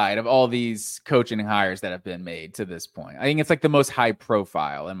upside of all these coaching hires that have been made to this point. I think it's like the most high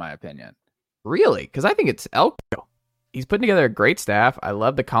profile, in my opinion. Really? Because I think it's Elko. He's putting together a great staff. I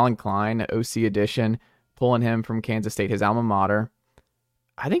love the Colin Klein OC edition, pulling him from Kansas State, his alma mater.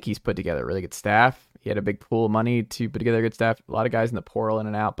 I think he's put together a really good staff. He had a big pool of money to put together a good staff. A lot of guys in the portal in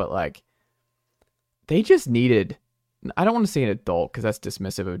and out, but like they just needed, I don't want to say an adult because that's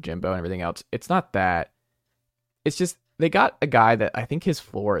dismissive of Jimbo and everything else. It's not that. It's just they got a guy that I think his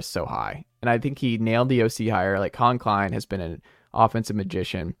floor is so high. And I think he nailed the OC hire. Like Colin Klein has been an offensive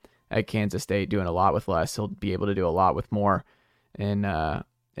magician at Kansas State, doing a lot with less. He'll be able to do a lot with more in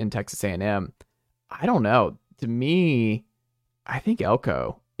Texas A&M. I don't know. To me, I think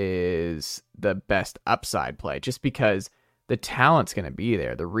Elko is the best upside play just because the talent's going to be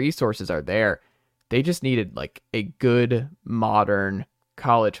there. The resources are there. They just needed like a good modern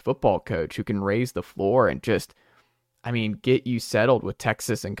college football coach who can raise the floor and just, I mean, get you settled with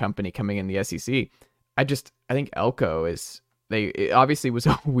Texas and company coming in the SEC. I think Elko is, it obviously was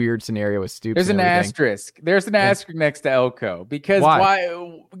a weird scenario with Stoops. There's an asterisk. There's an asterisk next to Elko because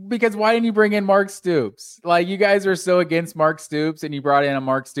why? Because why didn't you bring in Mark Stoops? Like you guys are so against Mark Stoops, and you brought in a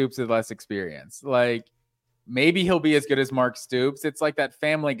Mark Stoops with less experience. Like maybe he'll be as good as Mark Stoops. It's like that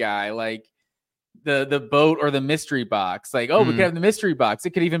Family Guy, like the boat or the mystery box. Like we could have the mystery box.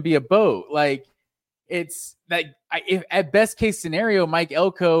 It could even be a boat. Like it's like if at best case scenario, Mike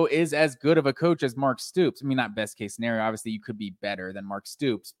Elko is as good of a coach as Mark Stoops. I mean, not best case scenario. Obviously, you could be better than Mark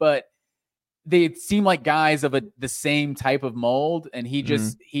Stoops, but they seem like guys of the same type of mold. And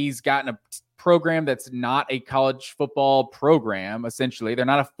he's gotten a program that's not a college football program. Essentially, they're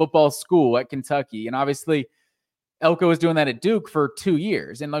not a football school at Kentucky. And obviously, Elko was doing that at Duke for 2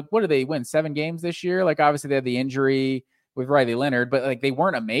 years. And like, what did they win? 7 games this year? Like, obviously, they had the injury with Riley Leonard, but like they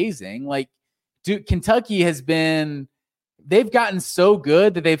weren't amazing. Like. Dude, Kentucky they've gotten so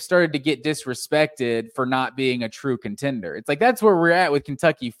good that they've started to get disrespected for not being a true contender. It's like, that's where we're at with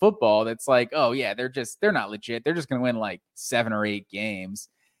Kentucky football. That's like, oh yeah, they're not legit. They're just going to win like 7 or 8 games.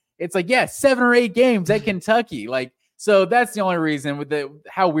 It's like, yeah, 7 or 8 games at Kentucky. Like, so that's the only reason with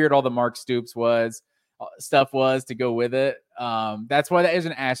how weird all the Mark Stoops stuff was to go with it. That's why that is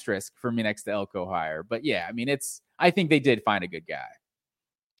an asterisk for me next to Elko hire. But yeah, I mean, I think they did find a good guy.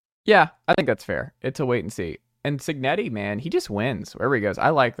 Yeah, I think that's fair. It's a wait and see. And Signetti, man, he just wins wherever he goes. I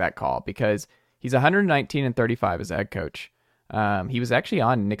like that call because he's 119-35 as a head coach. He was actually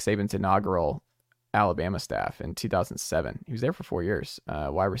on Nick Saban's inaugural Alabama staff in 2007. He was there for 4 years,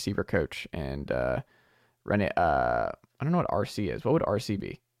 wide receiver coach, and run it. I don't know what RC is. What would RC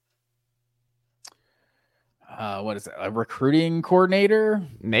be? What is it? A recruiting coordinator?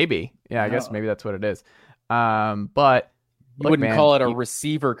 Maybe. Yeah, I guess maybe that's what it is. But. You wouldn't call it a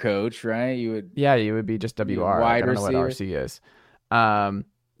receiver coach, right? You would. Yeah, you would be just WR. Wide I don't receiver. know what RC is.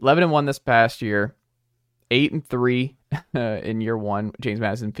 11-1 this past year, 8-3 in year one. James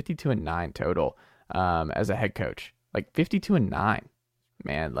Madison 52-9 total as a head coach. Like 52-9,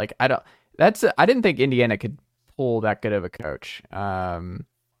 man. Like I didn't think Indiana could pull that good of a coach. And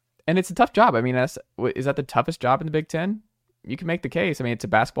it's a tough job. I mean, is that the toughest job in the Big Ten? You can make the case. I mean, it's a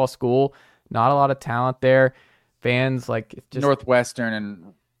basketball school, not a lot of talent there. Fans like just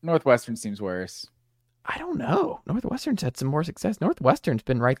Northwestern seems worse. I don't know. Northwestern's had some more success. Northwestern's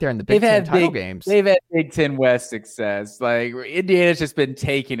been right there in the Big Ten title games. They've had Big Ten West success. Like Indiana's just been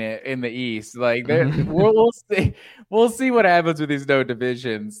taking it in the East. Like we'll see. We'll see what happens with these no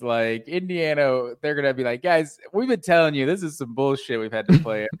divisions. Like Indiana, they're gonna be like, guys, we've been telling you this is some bullshit we've had to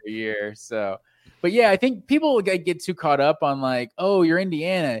play every year. So, but yeah, I think people get too caught up on like, oh, you're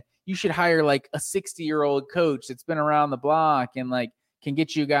Indiana, you should hire like a 60-year-old coach that's been around the block and like can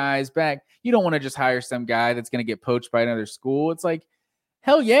get you guys back. You don't want to just hire some guy that's going to get poached by another school. It's like,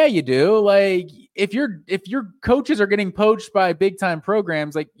 hell yeah, you do. Like if your coaches are getting poached by big time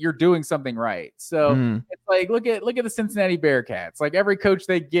programs, like you're doing something right. So it's like, look at the Cincinnati Bearcats. Like every coach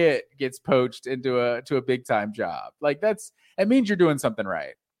they get gets poached into a big time job. Like that means you're doing something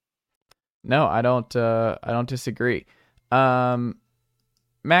right. No, I don't disagree.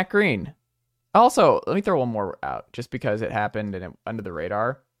 Matt Green. Also, let me throw one more out just because it happened and it under the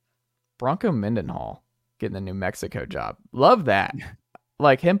radar. Bronco Mendenhall getting the New Mexico job. Love that.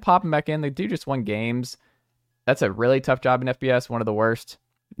 Like him popping back in. The dude just won games. That's a really tough job in FBS, one of the worst.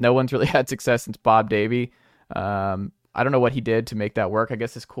 No one's really had success since Bob Davie. I don't know what he did to make that work. I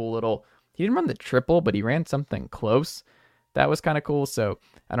guess this cool little, he didn't run the triple, but he ran something close. That was kind of cool. So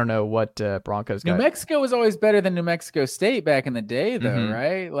I don't know what Broncos got. New Mexico was always better than New Mexico State back in the day, though,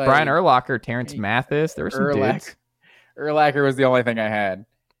 right? Like Brian Urlacher, Terrence Mathis. There were some dudes. Urlacher was the only thing I had.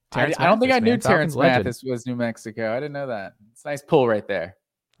 I don't think I knew Terrence Mathis was New Mexico. I didn't know that. It's a nice pull right there.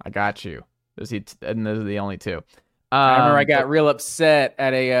 I got you. And those are the only two. I remember I got real upset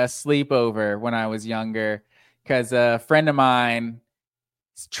at a sleepover when I was younger because a friend of mine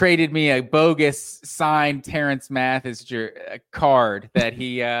traded me a bogus signed Terrence Mathis card that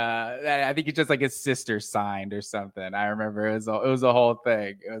he that I think it's just like his sister signed or something. I remember it was a whole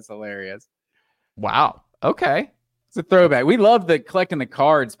thing. It was hilarious. Wow. Okay. It's a throwback. We loved collecting the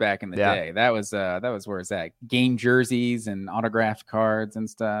cards back in the day. That was where it's at. Game jerseys and autographed cards and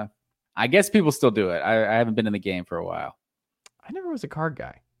stuff. I guess people still do it. I haven't been in the game for a while. I never was a card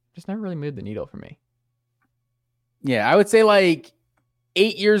guy. Just never really moved the needle for me. Yeah, I would say like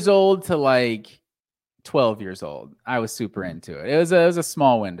 8 years old to like 12 years old. I was super into it. It was a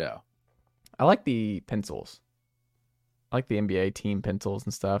small window. I like the pencils. I like the NBA team pencils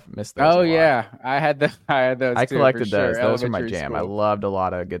and stuff. Missed those. Oh yeah, I had those. I collected those. Sure. Those were my jam. School. I loved a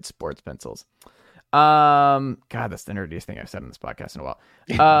lot of good sports pencils. God, that's the nerdiest thing I've said on this podcast in a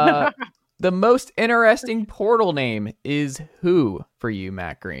while. The most interesting portal name is who for you,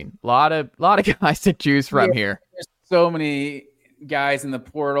 Matt Green? A lot of guys to choose from here. There's so many guys in the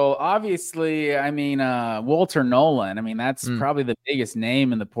portal. Obviously, I mean Walter Nolan. I mean that's probably the biggest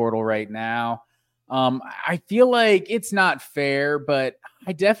name in the portal right now. I feel like it's not fair, but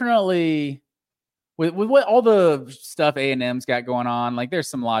I definitely, with what all the stuff A&M's got going on, like there's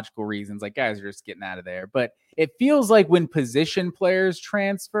some logical reasons, like guys are just getting out of there. But it feels like when position players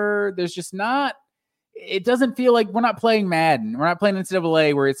transfer, there's just not, it doesn't feel like we're not playing Madden. We're not playing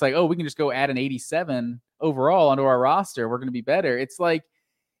NCAA where it's like, oh, we can just go add an 87 overall onto our roster. We're going to be better. It's like,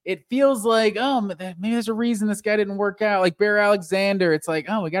 it feels like, oh, maybe there's a reason this guy didn't work out. Like Bear Alexander, it's like,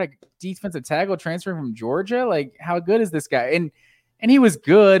 oh, we got a defensive tackle transferring from Georgia. Like, how good is this guy? And he was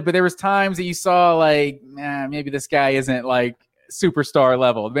good, but there was times that you saw like, maybe this guy isn't like superstar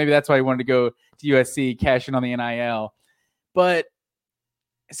level. Maybe that's why he wanted to go to USC, cash in on the NIL. But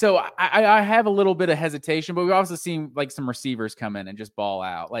so I have a little bit of hesitation, but we've also seen like some receivers come in and just ball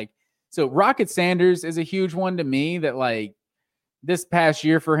out. Like, so Rocket Sanders is a huge one to me that like, this past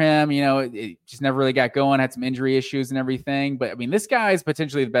year for him, you know, it just never really got going, had some injury issues and everything. But I mean, this guy is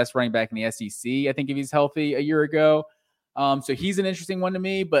potentially the best running back in the SEC, I think, if he's healthy a year ago. So he's an interesting one to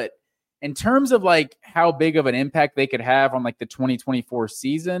me. But in terms of like how big of an impact they could have on like the 2024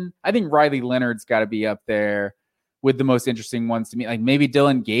 season, I think Riley Leonard's got to be up there with the most interesting ones to me. Like maybe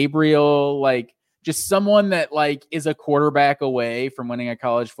Dylan Gabriel, like just someone that like is a quarterback away from winning a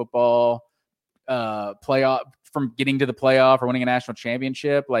college football playoff, from getting to the playoff or winning a national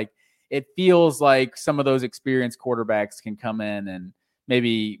championship. Like it feels like some of those experienced quarterbacks can come in and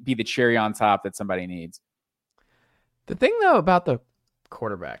maybe be the cherry on top that somebody needs. The thing though about the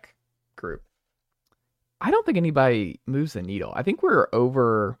quarterback group, I don't think anybody moves the needle. I think we're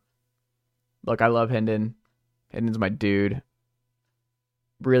over. Look, I love Hendon. Hendon's my dude.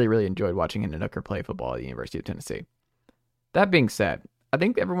 Really, really enjoyed watching Hendon Hooker play football at the University of Tennessee. That being said, I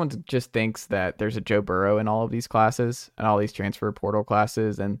think everyone just thinks that there's a Joe Burrow in all of these classes and all these transfer portal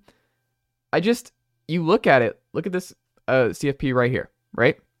classes. And you look at it, look at this CFP right here,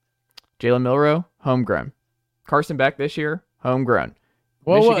 right? Jalen Milroe, homegrown. Carson Beck this year, homegrown.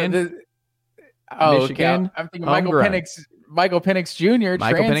 Michigan. Okay. I'm thinking Michael Penix Jr.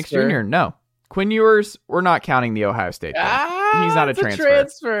 Michael Penix Jr. No. Quinn Ewers, we're not counting the Ohio State thing. He's not a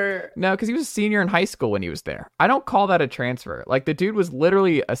transfer. No, because he was a senior in high school when he was there. I don't call that a transfer. Like, the dude was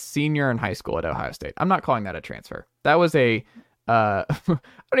literally a senior in high school at Ohio State. I'm not calling that a transfer. That was a I don't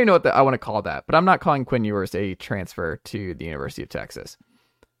even know what I want to call that, but I'm not calling Quinn Ewers a transfer to the University of Texas.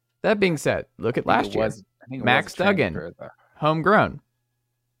 That being said, look at last year. Max Duggan, homegrown.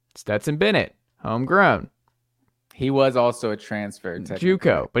 Stetson Bennett, homegrown. He was also a transfer.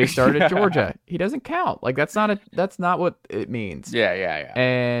 JUCO, but he started at Georgia. He doesn't count. Like, that's not what it means. Yeah.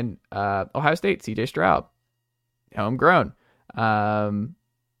 And Ohio State, CJ Stroud, homegrown. Who am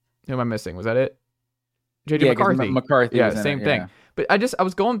I missing? Was that it? JJ McCarthy. Yeah, same thing. But I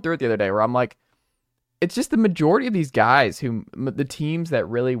was going through it the other day where I'm like, it's just the majority of these guys the teams that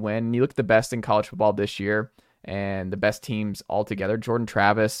really win. You look at the best in college football this year and the best teams altogether. Jordan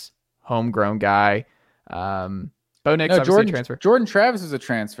Travis, homegrown guy. Bo Nix, obviously a transfer. Jordan Travis was a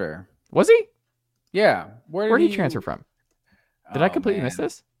transfer. Was he? Yeah. Where did he transfer from? Did I completely miss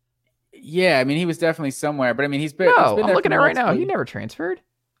this? Yeah, I mean, he was definitely somewhere, but I mean, he's been. No, I'm looking at it right now. He never transferred.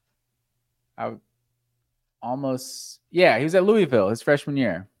 Yeah, he was at Louisville his freshman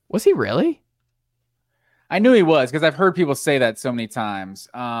year. Was he really? I knew he was because I've heard people say that so many times,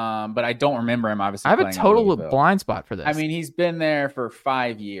 but I don't remember him, obviously. I have a total blind spot for this. I mean, he's been there for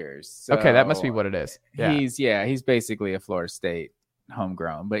 5 years. So okay, that must be what it is. Yeah. He's basically a Florida State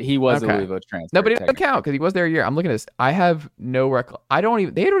homegrown, but he was a Louisville transfer. No, but it doesn't count because he was there a year. I'm looking at this. I have no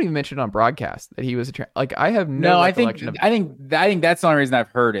recollection. They don't even mention it on broadcast that he was a I have no recollection. I think that's the only reason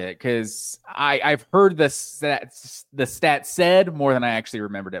I've heard it, because I've heard the stat said more than I actually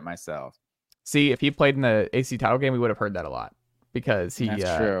remembered it myself. See, if he played in the AC title game, we would have heard that a lot because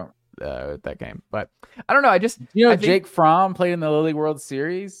that's true. That game. But I don't know. Jake Fromm played in the Lily World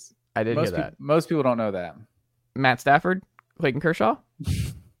Series. I didn't hear that. Most people don't know that. Matt Stafford, Clayton Kershaw,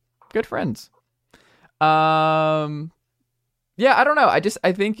 good friends. Yeah, I don't know. I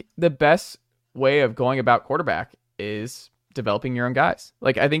think the best way of going about quarterback is developing your own guys.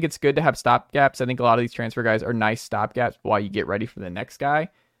 Like, I think it's good to have stopgaps. I think a lot of these transfer guys are nice stopgaps while you get ready for the next guy.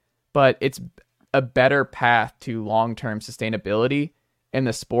 But it's a better path to long-term sustainability in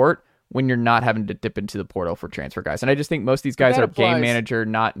the sport when you're not having to dip into the portal for transfer guys. And I just think most of these guys are game manager,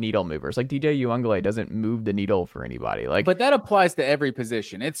 not needle movers. Like DJ Uiagalelei doesn't move the needle for anybody. But that applies to every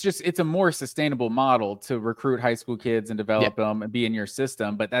position. It's a more sustainable model to recruit high school kids and develop them and be in your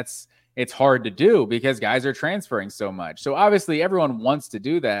system. But it's hard to do because guys are transferring so much. So obviously everyone wants to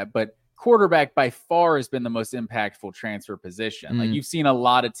do that, but quarterback by far has been the most impactful transfer position. Like, you've seen a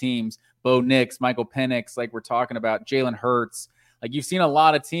lot of teams, Bo Nix, Michael Penix, like we're talking about, Jalen Hurts. Like, you've seen a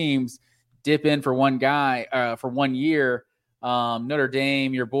lot of teams dip in for one guy for 1 year. Notre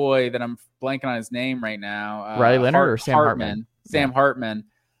Dame, your boy that I'm blanking on his name right now. Riley Leonard or Sam Hartman? Sam Hartman.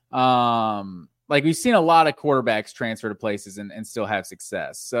 Like, we've seen a lot of quarterbacks transfer to places and still have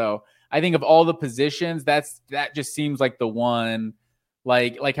success. So I think of all the positions, that just seems like the one.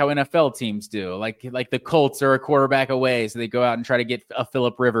 Like how NFL teams do, like the Colts are a quarterback away, so they go out and try to get a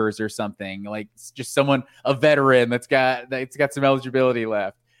Phillip Rivers or something, like just a veteran that's got some eligibility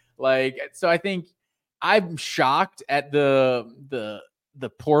left. Like, so I think I'm shocked at the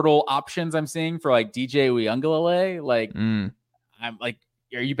portal options I'm seeing for like DJ Uiagalelei. Like, I'm like,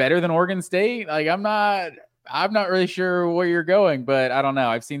 are you better than Oregon State? Like, I'm not really sure where you're going, but I don't know.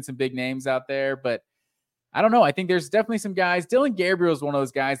 I've seen some big names out there, but I don't know. I think there's definitely some guys. Dylan Gabriel is one of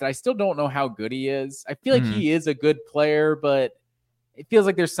those guys that I still don't know how good he is. I feel like he is a good player, but it feels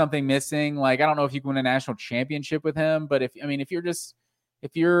like there's something missing. Like, I don't know if you can win a national championship with him, but if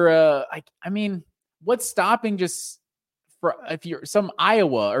what's stopping if you're some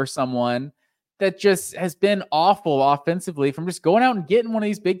Iowa or someone that just has been awful offensively from just going out and getting one of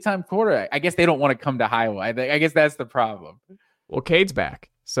these big time quarterbacks? I guess they don't want to come to Iowa. I guess that's the problem. Well, Cade's back,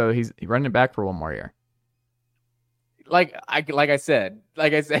 so he's running it back for one more year. Like I said,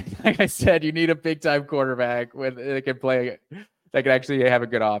 you need a big time quarterback that can actually have a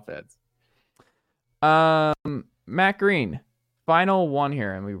good offense. Matt Green, final one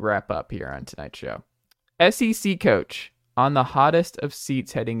here, and we wrap up here on tonight's show. SEC coach on the hottest of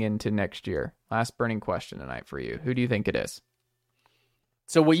seats heading into next year. Last burning question tonight for you. Who do you think it is?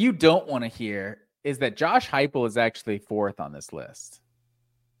 So what you don't want to hear is that Josh Heupel is actually fourth on this list.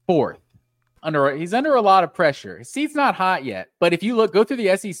 Fourth. He's under a lot of pressure. His seat's not hot yet, but if you go through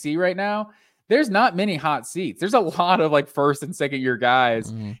the SEC right now, there's not many hot seats. There's a lot of like first and second year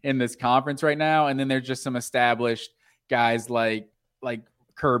guys in this conference right now, and then there's just some established guys like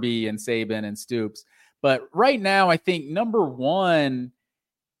Kirby and Saban and Stoops. But right now, I think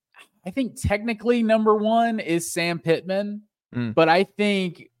technically number one is Sam Pittman, but I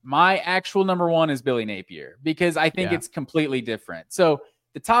think my actual number one is Billy Napier, because I think it's completely different. So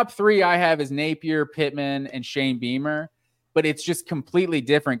the top three I have is Napier, Pittman, and Shane Beamer, but it's just completely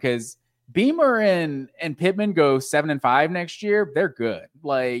different because Beamer and Pittman go 7-5 next year. They're good.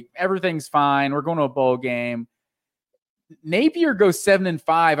 Like, everything's fine. We're going to a bowl game. Napier goes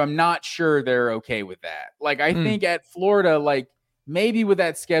 7-5. I'm not sure they're okay with that. Like, I think at Florida, like, maybe with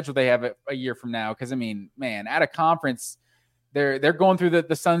that schedule they have a year from now. Because, I mean, man, at a conference, they're going through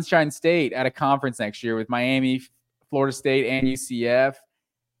the Sunshine State at a conference next year with Miami, Florida State, and UCF.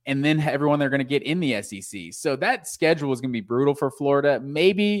 And then everyone they're going to get in the SEC. So that schedule is going to be brutal for Florida.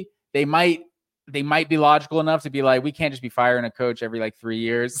 Maybe they might be logical enough to be like, we can't just be firing a coach every like 3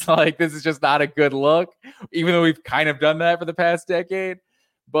 years. Like, this is just not a good look, even though we've kind of done that for the past decade.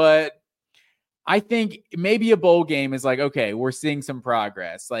 But I think maybe a bowl game is like, okay, we're seeing some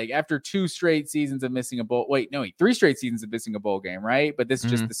progress. Like, after 2 straight seasons of missing a bowl. Wait, no, 3 straight seasons of missing a bowl game, right? But this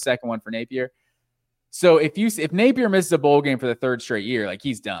is just the second one for Napier. So if Napier misses a bowl game for the 3rd straight year, like,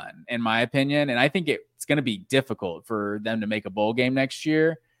 he's done, in my opinion. And I think it's going to be difficult for them to make a bowl game next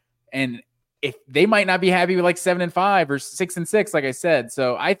year. And if they might not be happy with like 7-5 or 6-6, like I said.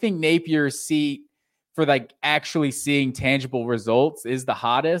 So I think Napier's seat for like actually seeing tangible results is the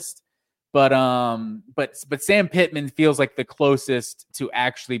hottest. But Sam Pittman feels like the closest to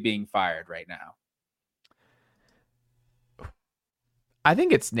actually being fired right now. I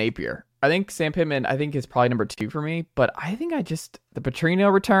think it's Napier. I think Sam Pittman, is probably number 2 for me. But I think the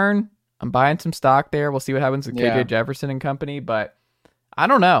Petrino return, I'm buying some stock there. We'll see what happens with KJ Jefferson and company. But I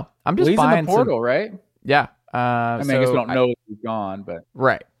don't know. I'm just buying in the portal, right? Yeah. I guess we don't know if he's gone, but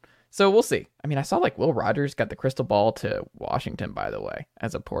right. So we'll see. I mean, I saw like Will Rogers got the crystal ball to Washington, by the way,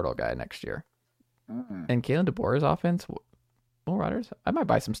 as a portal guy next year. And Kalen DeBoer's offense, Will Rogers, I might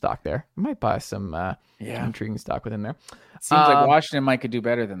buy some stock there. I might buy some intriguing stock with him there. Seems like Washington might could do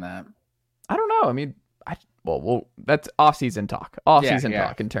better than that. I don't know. I mean, that's off-season talk. Off-season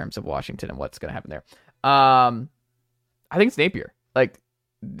talk in terms of Washington and what's going to happen there. I think it's Napier. Like,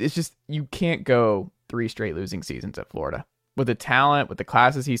 it's just, you can't go 3 straight losing seasons at Florida. With the talent, with the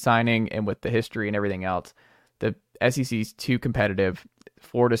classes he's signing, and with the history and everything else, the SEC's too competitive.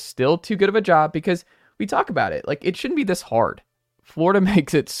 Florida's still too good of a job, because we talk about it. Like, it shouldn't be this hard. Florida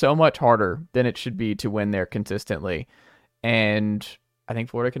makes it so much harder than it should be to win there consistently. And I think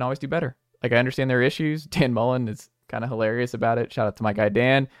Florida can always do better. Like, I understand their issues. Dan Mullen is kind of hilarious about it. Shout out to my guy,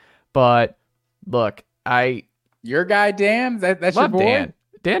 Dan. But look, your guy, Dan? That's your boy? Dan.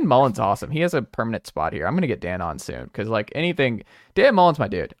 Dan Mullen's awesome. He has a permanent spot here. I'm going to get Dan on soon, because like anything, Dan Mullen's my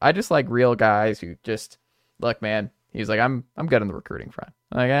dude. I just like real guys who just, look, man, he's like, I'm good on the recruiting front.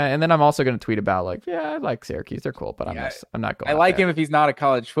 Like, and then I'm also going to tweet about like, I like Syracuse. They're cool, but I'm not going. I like him if he's not a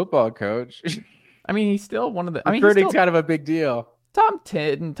college football coach. I mean, he's still one of the, recruiting's kind of a big deal. Top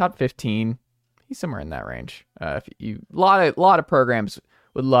 10, top 15. He's somewhere in that range. A lot of programs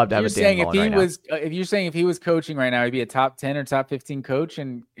would love to have a Dan Mullen right now. If you're saying if he was coaching right now, he'd be a top 10 or top 15 coach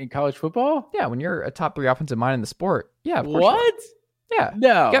in college football? Yeah, when you're a top 3 offensive mind in the sport. Yeah, of course. What? Yeah.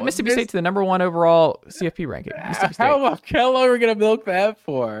 No. You got Mississippi State to the number 1 overall CFP ranking. How long are we going to milk that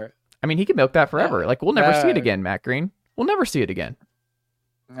for? I mean, he could milk that forever. Like, we'll never see it again, Matt Green. We'll never see it again.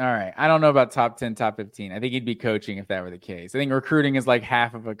 All right. I don't know about top 10, top 15. I think he'd be coaching if that were the case. I think recruiting is like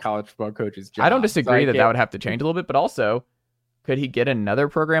half of a college football coach's job. I don't disagree that would have to change a little bit, but also, could he get another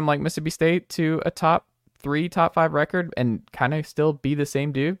program like Mississippi State to a top 3, top 5 record and kind of still be the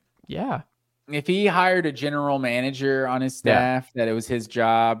same dude? Yeah. If he hired a general manager on his staff, that it was his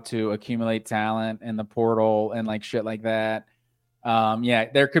job to accumulate talent in the portal and like shit like that.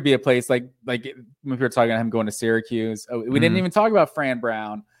 There could be a place like when we were talking about him going to Syracuse. We didn't even talk about Fran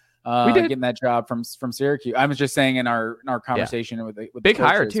Brown getting that job from Syracuse. I was just saying in our conversation with big the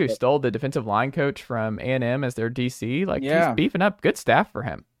hire too. Stole the defensive line coach from A&M as their DC. Like, he's beefing up. Good staff for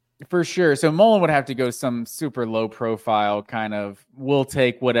him. For sure. So Mullen would have to go some super low profile kind of, we'll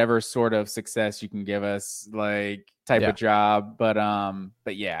take whatever sort of success you can give us, like type of job. But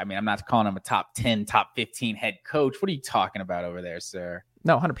yeah, I mean, I'm not calling him a top 10, top 15 head coach. What are you talking about over there, sir?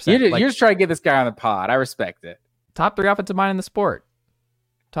 No, 100%. You're just trying to get this guy on the pod. I respect it. Top 3 offensive mind in the sport.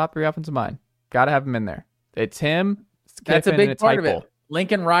 Top 3 offensive mind. Got to have him in there. It's him. That's a big part of it.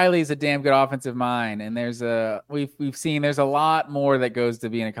 Lincoln Riley's a damn good offensive mind, and we've seen there's a lot more that goes to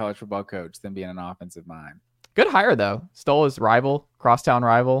being a college football coach than being an offensive mind. Good hire though. Stole his rival, crosstown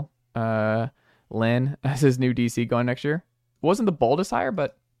rival, Lynn, as his new DC going next year. Wasn't the boldest hire,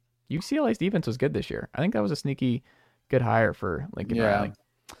 but UCLA's defense was good this year. I think that was a sneaky good hire for Lincoln Riley.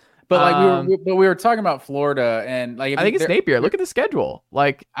 But we were talking about Florida, and like I think it's Napier. Look at the schedule.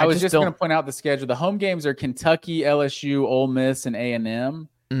 Like, I was just going to point out the schedule. The home games are Kentucky, LSU, Ole Miss, and A&M.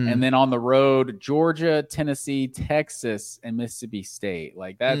 And then on the road, Georgia, Tennessee, Texas, and Mississippi State.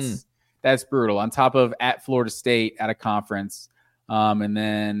 Like that's brutal. On top of at Florida State at a conference. And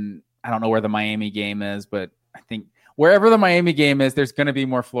then I don't know where the Miami game is, but I think wherever the Miami game is, there's going to be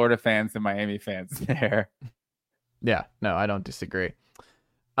more Florida fans than Miami fans there. Yeah, no, I don't disagree.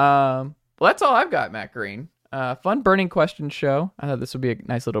 Well, that's all I've got, Matt Green. Fun burning question show. I thought this would be a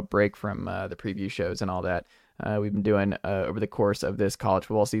nice little break from the preview shows and all that we've been doing over the course of this college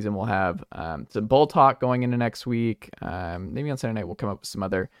football season. We'll have some bowl talk going into next week. Maybe on Saturday night we'll come up with some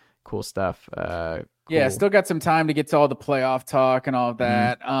other cool stuff. Yeah, still got some time to get to all the playoff talk and all of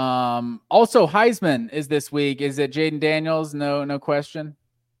that. Also, Heisman is this week. Is it Jaden Daniels? No question.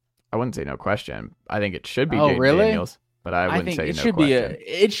 I wouldn't say no question. I think it should be Oh, Jaden really? Daniels, but I wouldn't think say it no should question.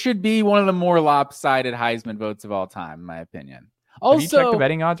 it should be one of the more lopsided Heisman votes of all time, in my opinion. Have Also, you checked the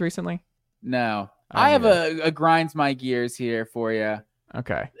betting odds recently? No. I have a grinds my gears here for you.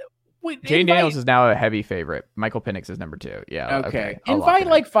 Okay. Jaden Daniels is now a heavy favorite. Michael Penix is number 2. Yeah. Okay. I'll lock Invite it in.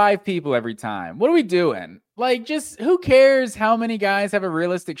 like 5 people every time. What are we doing? Like, just who cares how many guys have a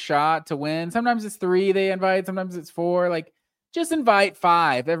realistic shot to win? Sometimes it's 3 they invite. Sometimes it's 4. Like, just invite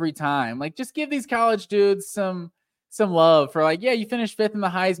 5 every time. Like, just give these college dudes some love for like, yeah, you finished 5th in the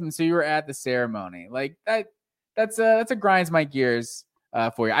Heisman, so you were at the ceremony. Like that's a grinds my gears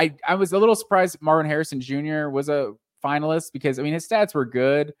for you. I was a little surprised Marvin Harrison Jr. was a finalist because I mean his stats were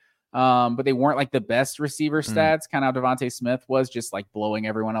good. But they weren't like the best receiver stats. Kind of how Devontae Smith was, just like blowing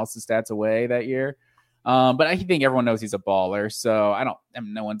everyone else's stats away that year. But I think everyone knows he's a baller, so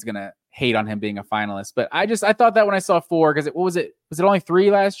no one's gonna hate on him being a finalist. But I thought that when I saw 4, because what was it? Was it only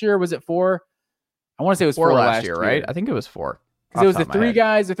 3 last year? Or was it 4? I want to say it was 4 last year, right? I think it was 4. Because it was the 3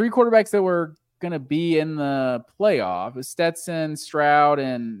 guys, the 3 quarterbacks that were gonna be in the playoff. It was Stetson, Stroud,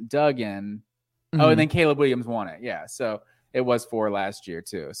 and Duggan. Oh, and then Caleb Williams won it. Yeah, so it was 4 last year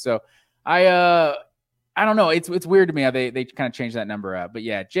too. So I don't know. It's weird to me how they kind of changed that number up. But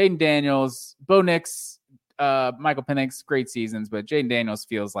yeah, Jaden Daniels, Bo Nix, Michael Penix, great seasons. But Jaden Daniels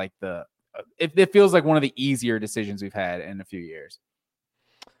feels like it feels like one of the easier decisions we've had in a few years.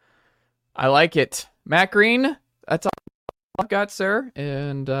 I like it. Matt Green, that's all I've got, sir.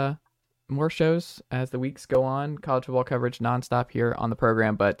 And more shows as the weeks go on. College football coverage nonstop here on the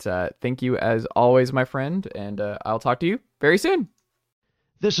program. But thank you as always, my friend. And I'll talk to you very soon.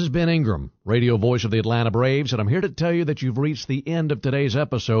 This is Ben Ingram, radio voice of the Atlanta Braves, and I'm here to tell you that you've reached the end of today's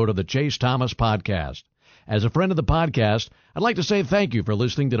episode of the Chase Thomas Podcast. As a friend of the podcast, I'd like to say thank you for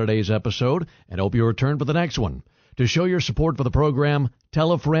listening to today's episode and hope you return for the next one. To show your support for the program,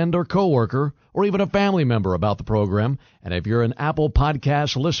 tell a friend or coworker or even a family member about the program. And if you're an Apple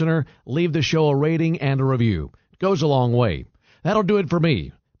Podcast listener, leave the show a rating and a review. It goes a long way. That'll do it for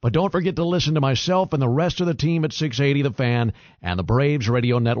me. But don't forget to listen to myself and the rest of the team at 680 The Fan and the Braves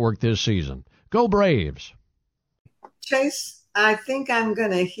Radio Network this season. Go Braves! Chase, I think I'm going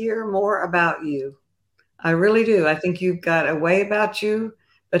to hear more about you. I really do. I think you've got a way about you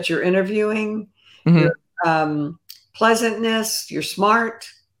that you're interviewing, your pleasantness, you're smart.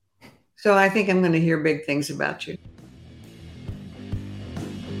 So I think I'm going to hear big things about you.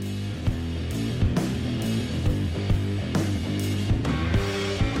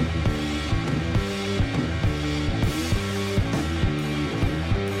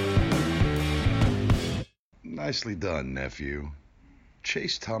 Nicely done, nephew.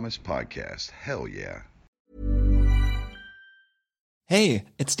 Chase Thomas Podcast. Hell yeah. Hey,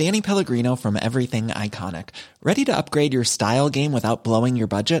 it's Danny Pellegrino from Everything Iconic. Ready to upgrade your style game without blowing your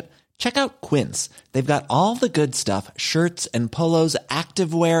budget? Check out Quince. They've got all the good stuff, shirts and polos,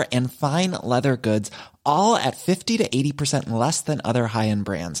 activewear, and fine leather goods, all at 50 to 80% less than other high-end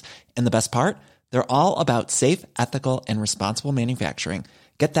brands. And the best part? They're all about safe, ethical, and responsible manufacturing.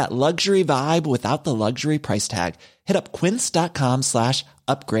 Get that luxury vibe without the luxury price tag. Hit up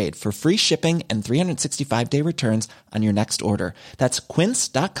quince.com/upgrade for free shipping and 365-day returns on your next order. That's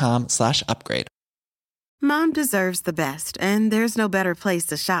quince.com/upgrade. Mom deserves the best, and there's no better place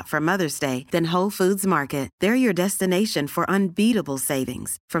to shop for Mother's Day than Whole Foods Market. They're your destination for unbeatable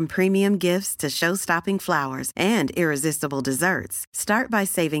savings, from premium gifts to show-stopping flowers and irresistible desserts. Start by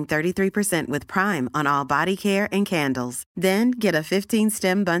saving 33% with Prime on all body care and candles. Then get a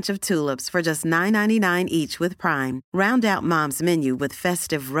 15-stem bunch of tulips for just $9.99 each with Prime. Round out Mom's menu with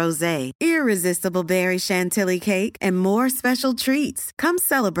festive rosé, irresistible berry chantilly cake, and more special treats. Come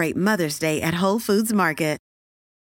celebrate Mother's Day at Whole Foods Market.